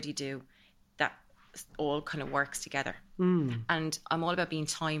I already do that all kind of works together. And I'm all about being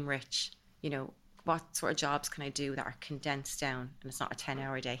time rich, you know. What sort of jobs can I do that are condensed down and it's not a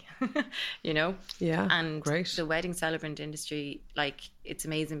 10-hour day, you know? Yeah, and great. The wedding celebrant industry, like, it's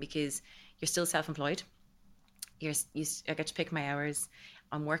amazing because you're still self-employed. I get to pick my hours.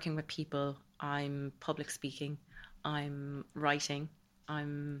 I'm working with people. I'm public speaking. I'm writing.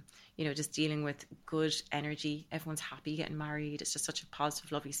 I'm, you know, just dealing with good energy. Everyone's happy getting married. It's just such a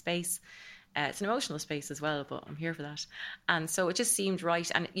positive, lovely space. It's an emotional space as well, but I'm here for that. And so it just seemed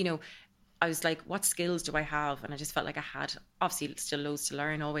right. And, you know, I was like, what skills do I have? And I just felt like I had, obviously still loads to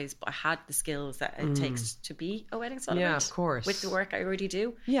learn always, but I had the skills that it takes to be a wedding celebrant. Yeah, of course. With the work I already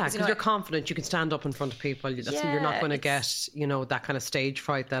do. Yeah, because you're confident, you can stand up in front of people. You're not going to get, you know, that kind of stage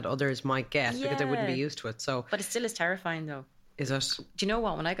fright that others might get because they wouldn't be used to it. So, but it still is terrifying though. Is it? Do you know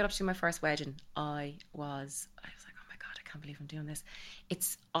what? When I got up to my first wedding, I was like, oh my God, I can't believe I'm doing this.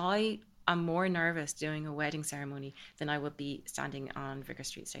 I'm more nervous doing a wedding ceremony than I would be standing on Vicar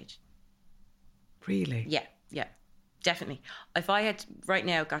Street stage. Really? Yeah, definitely. If I had right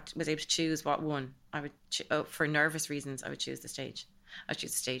now was able to choose what one, I would for nervous reasons, I would choose the stage. I'd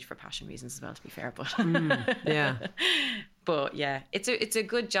choose the stage for passion reasons as well, to be fair. But yeah, but yeah, it's a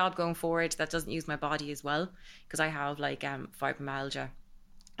good job going forward that doesn't use my body as well, because I have like fibromyalgia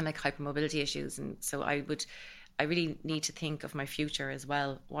and like hypermobility issues, and so I really need to think of my future as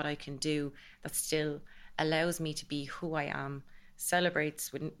well, what I can do that still allows me to be who I am.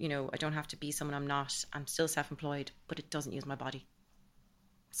 Celebrates when, you know, I don't have to be someone I'm not. I'm still self-employed, but it doesn't use my body.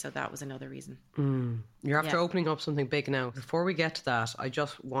 So that was another reason. You're after opening up something big now. Before we get to that, I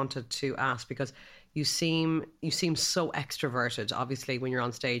just wanted to ask, because you seem so extroverted. Obviously, when you're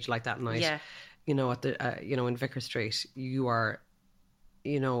on stage like that night, you know, at the you know, in Vicar Street, you are,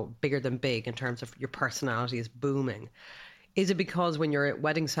 you know, bigger than big in terms of your personality is booming. Is it because when you're a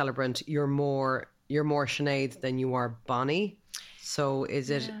wedding celebrant, you're more Sinead than you are Bonnie? So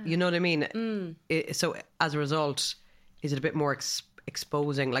is it, you know what I mean? So as a result, is it a bit more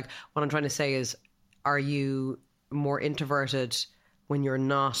exposing? Like, what I'm trying to say is, are you more introverted when you're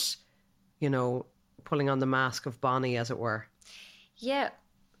not, you know, pulling on the mask of Bonnie, as it were? Yeah.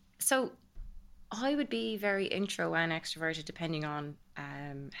 So I would be very intro and extroverted depending on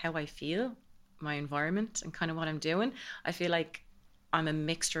how I feel, my environment and kind of what I'm doing. I feel like I'm a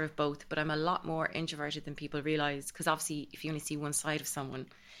mixture of both, but I'm a lot more introverted than people realise, because obviously if you only see one side of someone,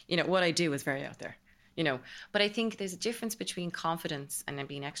 you know, what I do is very out there, you know. But I think there's a difference between confidence and then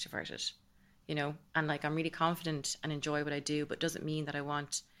being extroverted, you know, and like I'm really confident and enjoy what I do, but doesn't mean that I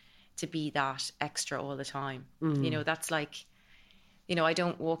want to be that extra all the time. You know, that's like, you know, I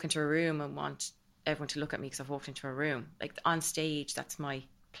don't walk into a room and want everyone to look at me because I've walked into a room. Like on stage, that's my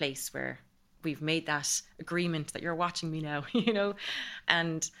place where we've made that agreement that you're watching me now, you know.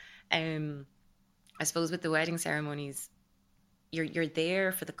 And I suppose with the wedding ceremonies, you're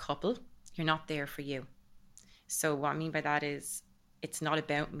there for the couple, you're not there for you. So what I mean by that is, it's not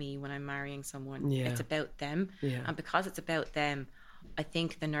about me when I'm marrying someone. It's about them. And because it's about them, I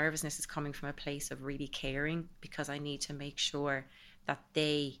think the nervousness is coming from a place of really caring, because I need to make sure that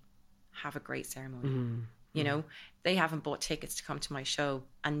they have a great ceremony. You know, they haven't bought tickets to come to my show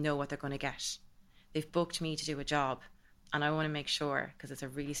and know what they're going to get. They've booked me to do a job, and I want to make sure, because it's a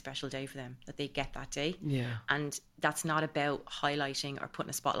really special day for them, that they get that day. And that's not about highlighting or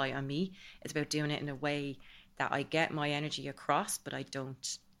putting a spotlight on me. It's about doing it in a way that I get my energy across, but I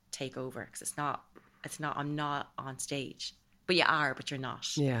don't take over, because I'm not on stage. But you are, but you're not.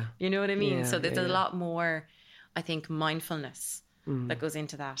 You know what I mean? So there's a lot more, I think, mindfulness that goes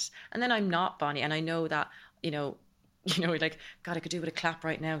into that. And then I'm not Bonnie, and I know that, you know, like, God, I could do with a clap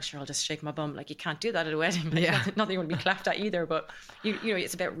right now. Sure, I'll just shake my bum. Like, you can't do that at a wedding. Like, not that you want to be clapped at either, but you know,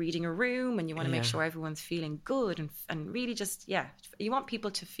 it's about reading a room, and you want to make sure everyone's feeling good and really just, you want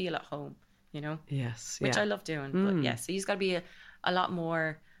people to feel at home, you know? Which I love doing. But so you've got to be a lot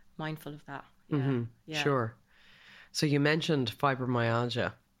more mindful of that. Sure. So you mentioned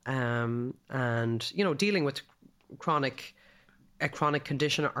fibromyalgia, and, you know, dealing with a chronic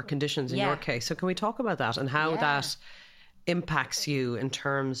condition or conditions in your case. So can we talk about that and how that impacts you in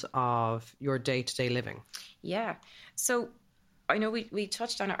terms of your day-to-day living? Yeah. So I know we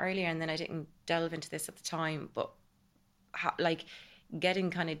touched on it earlier, and then I didn't delve into this at the time, but like getting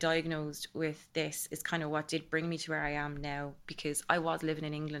kind of diagnosed with this is kind of what did bring me to where I am now, because I was living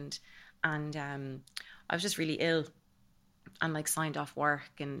in England and I was just really ill and like signed off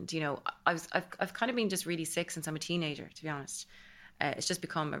work, and you know I've kind of been just really sick since I'm a teenager, to be honest. It's just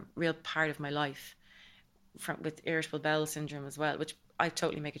become a real part of my life, with irritable bowel syndrome as well, which I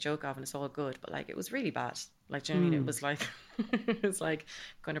totally make a joke of, and it's all good, but like it was really bad. Like, do you know what I mean? It was like it's like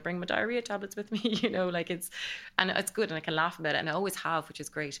going to bring my diarrhea tablets with me, you know, like it's good and I can laugh about it, and I always have, which is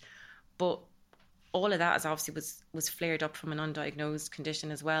great. But all of that is obviously was flared up from an undiagnosed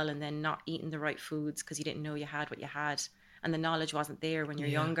condition as well, and then not eating the right foods because you didn't know you had what you had, and the knowledge wasn't there when you're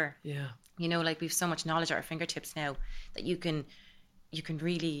younger. Yeah. You know, like we've so much knowledge at our fingertips now that you can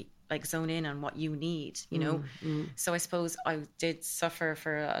really like zone in on what you need, you know? So I suppose I did suffer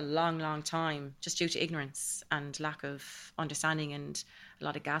for a long, long time just due to ignorance and lack of understanding and a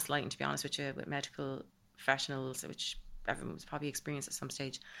lot of gaslighting, to be honest with you, with medical professionals, which everyone's probably experienced at some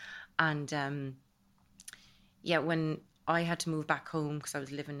stage. And when I had to move back home because I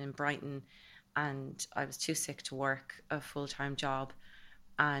was living in Brighton and I was too sick to work a full-time job,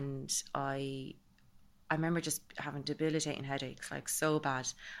 and I remember just having debilitating headaches, like so bad,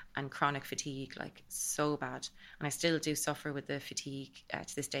 and chronic fatigue, like so bad. And I still do suffer with the fatigue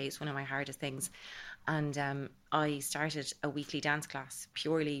to this day. It's one of my hardest things. And I started a weekly dance class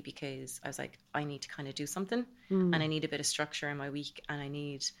purely because I was like, I need to kind of do something, and I need a bit of structure in my week, and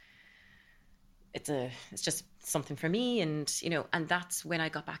it's just something for me. And, you know, and that's when I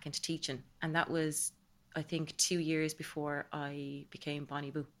got back into teaching. And that was, I think, 2 years before I became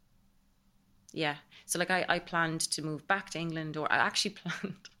Bonnie Boux. Yeah. So like I planned to move back to England, or I actually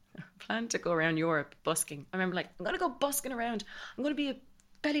planned to go around Europe busking. I remember like, I'm going to go busking around. I'm going to be a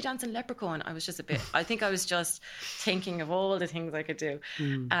belly dancing leprechaun. I was just I think I was just thinking of all the things I could do.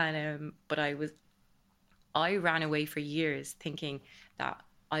 And, but I ran away for years thinking that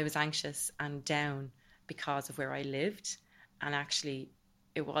I was anxious and down because of where I lived. And actually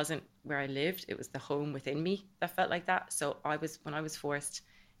it wasn't where I lived. It was the home within me that felt like that. So when I was forced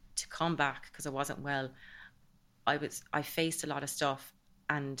to come back because I wasn't well, I faced a lot of stuff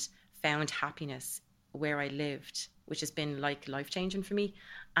and found happiness where I lived, which has been like life-changing for me.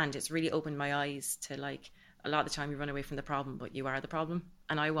 And it's really opened my eyes to, like, a lot of the time you run away from the problem, but you are the problem.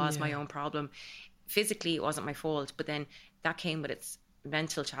 And I was my own problem. Physically, it wasn't my fault, but then that came with its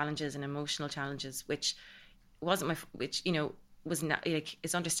mental challenges and emotional challenges, which wasn't which, you know, was not, like,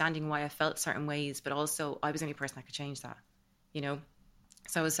 it's understanding why I felt certain ways, but also I was the only person that could change that, you know?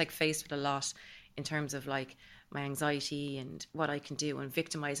 So I was like faced with a lot in terms of like my anxiety and what I can do, and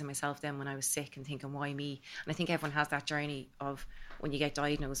victimizing myself then when I was sick and thinking, why me? And I think everyone has that journey of when you get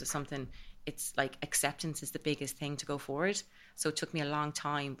diagnosed with something, it's like acceptance is the biggest thing to go forward. So it took me a long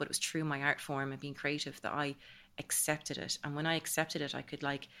time, but it was through my art form and being creative that I accepted it. And when I accepted it, I could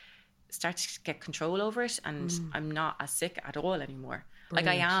like start to get control over it, and I'm not as sick at all anymore. Brilliant.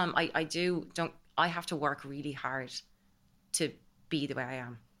 Like I am, I have to work really hard to be the way I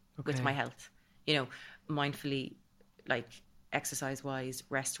am with my health, you know, mindfully, like exercise wise,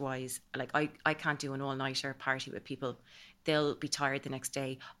 rest wise. Like I can't do an all-nighter party with people. They'll be tired the next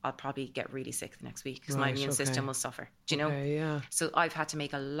day. I'll probably get really sick the next week because my immune system will suffer. Do you know? Yeah. So I've had to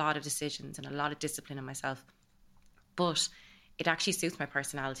make a lot of decisions and a lot of discipline in myself. But it actually suits my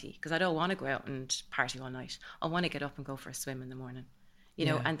personality because I don't want to go out and party all night. I want to get up and go for a swim in the morning. You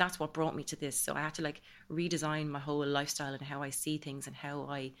know, and that's what brought me to this. So I had to like redesign my whole lifestyle and how I see things and how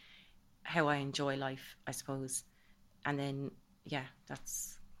I enjoy life, I suppose. And then,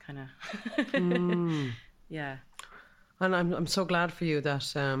 that's kind of, yeah. And I'm so glad for you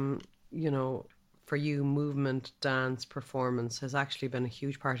that, you know, for you, movement, dance, performance has actually been a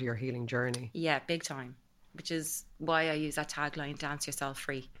huge part of your healing journey. Yeah, big time. Which is why I use that tagline, dance yourself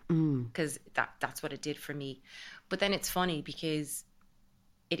free. Because that's what it did for me. But then it's funny because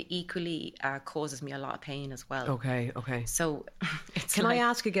it equally causes me a lot of pain as well. Okay. So Can I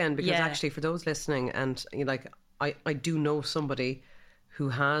ask again? Because actually for those listening, and like I do know somebody who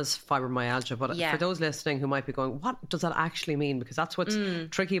has fibromyalgia, but for those listening who might be going, what does that actually mean? Because that's what's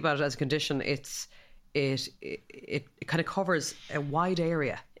tricky about it as a condition. It kind of covers a wide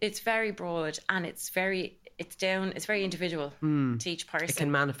area. It's very broad, and it's very individual to each person. It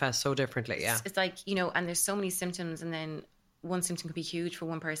can manifest so differently, It's like, you know, and there's so many symptoms, and then one symptom could be huge for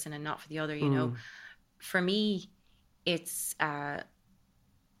one person and not for the other, you know. For me, it's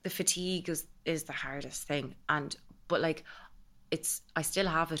the fatigue is the hardest thing. But like, I still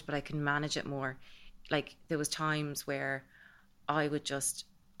have it, but I can manage it more. Like, there was times where I'd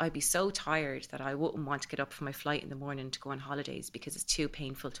be so tired that I wouldn't want to get up for my flight in the morning to go on holidays because it's too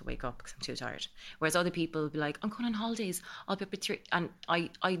painful to wake up because I'm too tired. Whereas other people would be like, I'm going on holidays, I'll be up at 3. And I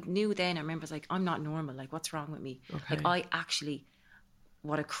knew then, I remember, I was like, I'm not normal. Like, what's wrong with me? Okay. Like, I actually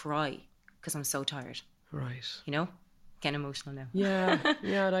want to cry because I'm so tired. Right. You know? Getting emotional now. Yeah,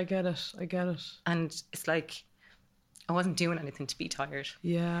 I get it. And it's like, I wasn't doing anything to be tired.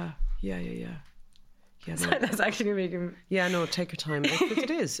 Yeah. Yeah, no. That's actually making... Yeah, no, take your time. It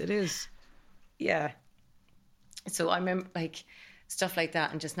is. Yeah. So I remember, like, stuff like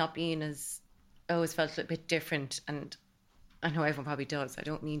that, and just not being as... I always felt a bit different, and I know everyone probably does. I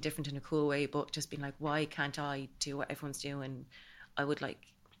don't mean different in a cool way, but just being like, why can't I do what everyone's doing? I would, like,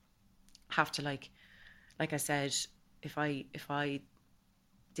 have to, like I said, if I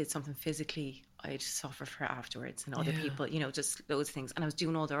did something physically, I'd suffer for it afterwards, and other people, you know, just those things. And I was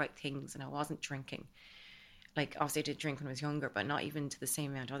doing all the right things, and I wasn't drinking. Like, obviously I did drink when I was younger, but not even to the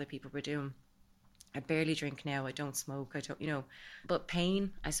same amount other people were doing. I barely drink now. I don't smoke. I don't, you know. But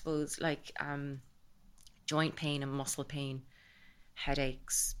pain, I suppose, like joint pain and muscle pain,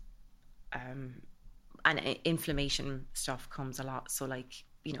 headaches, and inflammation stuff comes a lot. So, like,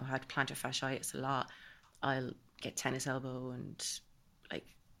 you know, I had plantar fasciitis a lot. I'll get tennis elbow and, like,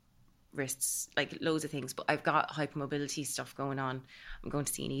 wrists, like, loads of things. But I've got hypermobility stuff going on. I'm going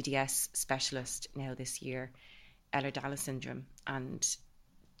to see an EDS specialist now this year, Ehlers-Danlos syndrome, and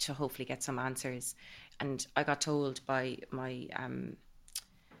to hopefully get some answers. And I got told by my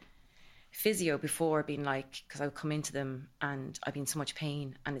physio before, being like, because I would come into them and I've been in so much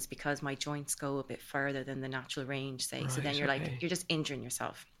pain, and it's because my joints go a bit further than the natural range, say. Right, so then you're like, you're just injuring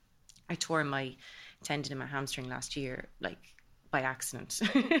yourself. I tore my tendon in my hamstring last year, like, by accident.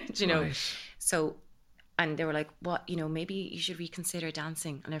 Do you know? Right. So, and they were like, what, you know, maybe you should reconsider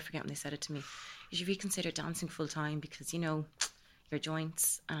dancing. I'll never forget when they said it to me. You should reconsider dancing full time because, you know, your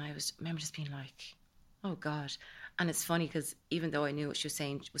joints. And I remember just being like, oh God. And it's funny because even though I knew what she was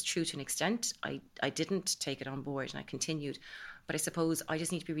saying was true to an extent, I didn't take it on board, and I continued. But I suppose I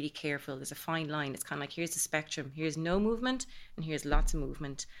just need to be really careful. There's a fine line. It's kind of like, here's the spectrum. Here's no movement and here's lots of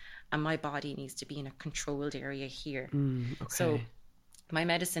movement. And my body needs to be in a controlled area here. Okay. So my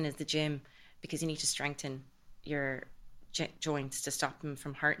medicine is the gym, because you need to strengthen your joints to stop them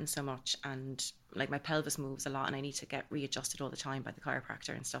from hurting so much. And, like, my pelvis moves a lot, and I need to get readjusted all the time by the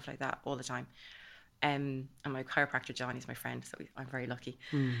chiropractor and stuff like that all the time. And my chiropractor, John, is my friend, so I'm very lucky.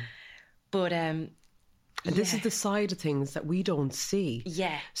 But and this is the side of things that we don't see.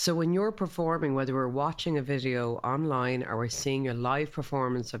 Yeah. So when you're performing, whether we're watching a video online or we're seeing your live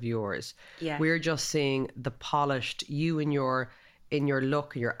performance of yours, we're just seeing the polished you in your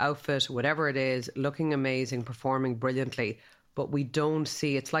look, your outfit, whatever it is, looking amazing, performing brilliantly. But we don't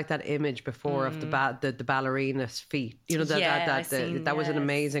see, it's like that image before of the ballerina's feet. You know, that was an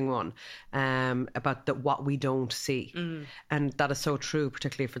amazing one, about what we don't see. And that is so true,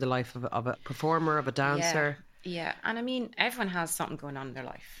 particularly for the life of a performer, of a dancer. Yeah. And I mean, everyone has something going on in their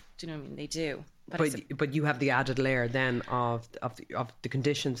life. Do you know what I mean? They do. But you have the added layer then of the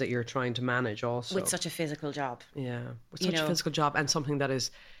conditions that you're trying to manage also. With such a physical job. Yeah. With such a physical job, and something that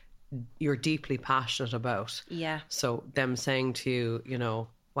is you're deeply passionate about. Yeah. So them saying to you, you know,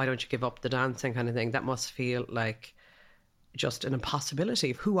 why don't you give up the dancing kind of thing, that must feel like just an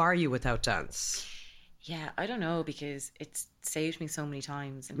impossibility. Who are you without dance? Yeah, I don't know, because it's saved me so many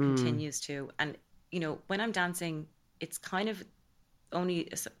times and continues to. And, you know, when I'm dancing, it's kind of only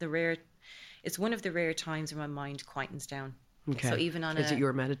it's one of the rare times where my mind quietens down. Okay. So even on Is it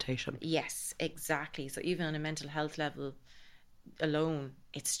your meditation? Yes, exactly. So even on a mental health level alone,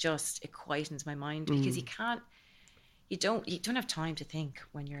 it quietens my mind, because you don't have time to think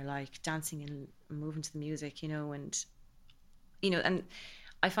when you're, like, dancing and moving to the music, you know. And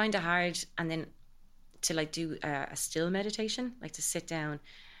I find it hard, and then to, like, do a still meditation, like to sit down.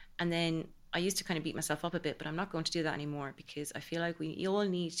 And then I used to kind of beat myself up a bit, but I'm not going to do that anymore, because I feel like we all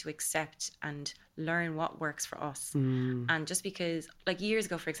need to accept and learn what works for us. And just because, like, years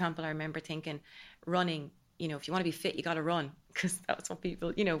ago, for example, I remember thinking running, you know, if you want to be fit, you got to run, because that's what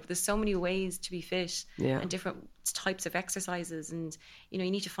people, you know, there's so many ways to be fit and different types of exercises, and, you know,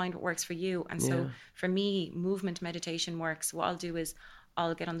 you need to find what works for you. And so for me, movement meditation works. What I'll do is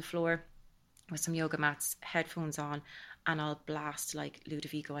I'll get on the floor with some yoga mats, headphones on, and I'll blast, like,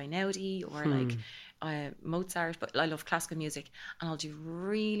 Ludovico Einaudi or like Mozart, but I love classical music, and I'll do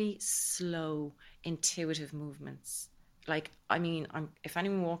really slow, intuitive movements. Like, I mean, if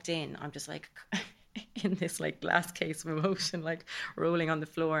anyone walked in, I'm just like, in this like glass case of emotion, like rolling on the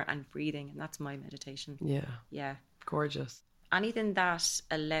floor and breathing. And that's my meditation. Yeah. Yeah. Gorgeous. Anything that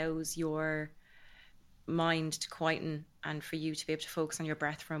allows your mind to quieten and for you to be able to focus on your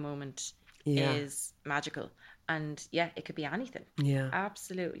breath for a moment is magical. And yeah, it could be anything. Yeah.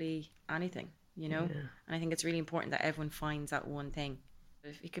 Absolutely anything, you know? Yeah. And I think it's really important that everyone finds that one thing.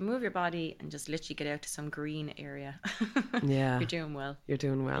 If you can move your body and just literally get out to some green area, yeah, you're doing well. You're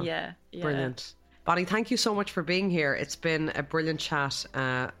doing well. Yeah. Brilliant. Bonnie, thank you so much for being here. It's been a brilliant chat.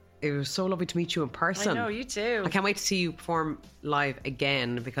 It was so lovely to meet you in person. I know, you too. I can't wait to see you perform live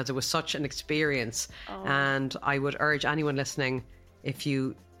again because it was such an experience. Oh. And I would urge anyone listening, if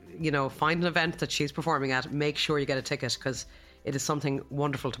you find an event that she's performing at, make sure you get a ticket because it is something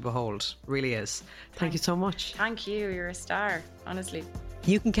wonderful to behold. Really is. Thank you so much. Thank you. You're a star, honestly.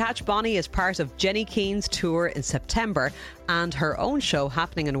 You can catch Bonnie as part of Jenny Keen's tour in September, and her own show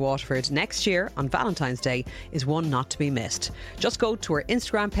happening in Waterford next year on Valentine's Day is one not to be missed. Just go to her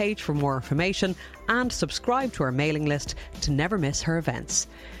Instagram page for more information and subscribe to her mailing list to never miss her events.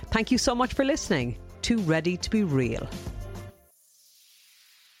 Thank you so much for listening to Ready to Be Real.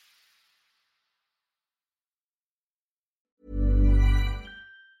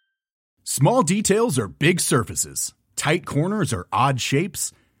 Small details are big surfaces. Tight corners are odd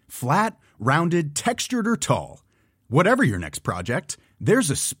shapes. Flat, rounded, textured, or tall. Whatever your next project,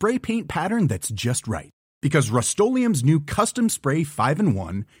 there's a spray paint pattern that's just right. Because Rust-Oleum's new Custom Spray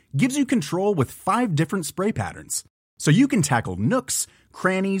 5-in-1 gives you control with 5 different spray patterns. So you can tackle nooks,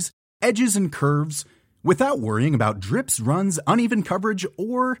 crannies, edges, and curves without worrying about drips, runs, uneven coverage,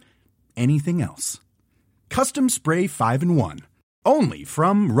 or anything else. Custom Spray 5-in-1. Only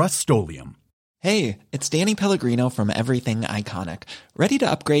from Rust-Oleum. Hey, it's Danny Pellegrino from Everything Iconic. Ready to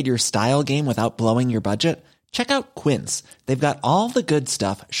upgrade your style game without blowing your budget? Check out Quince. They've got all the good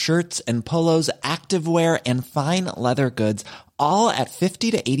stuff, shirts and polos, activewear, and fine leather goods, all at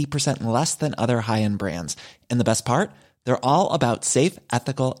 50 to 80% less than other high-end brands. And the best part? They're all about safe,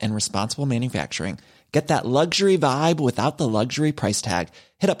 ethical, and responsible manufacturing. Get that luxury vibe without the luxury price tag.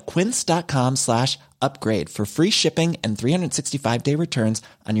 Hit up quince.com/upgrade for free shipping and 365-day returns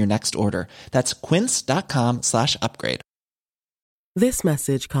on your next order. That's quince.com/upgrade. This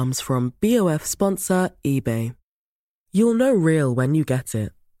message comes from BOF sponsor eBay. You'll know real when you get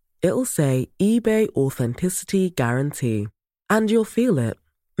it. It'll say eBay Authenticity Guarantee. And you'll feel it.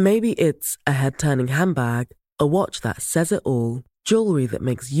 Maybe it's a head-turning handbag, a watch that says it all, jewelry that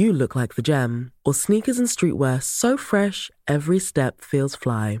makes you look like the gem, or sneakers and streetwear so fresh every step feels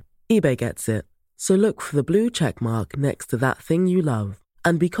fly. eBay gets it. So look for the blue check mark next to that thing you love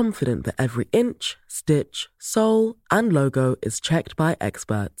and be confident that every inch, stitch, sole, and logo is checked by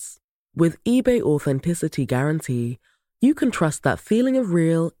experts. With eBay Authenticity Guarantee, you can trust that feeling of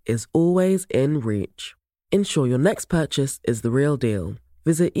real is always in reach. Ensure your next purchase is the real deal.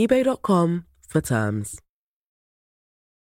 Visit ebay.com for terms.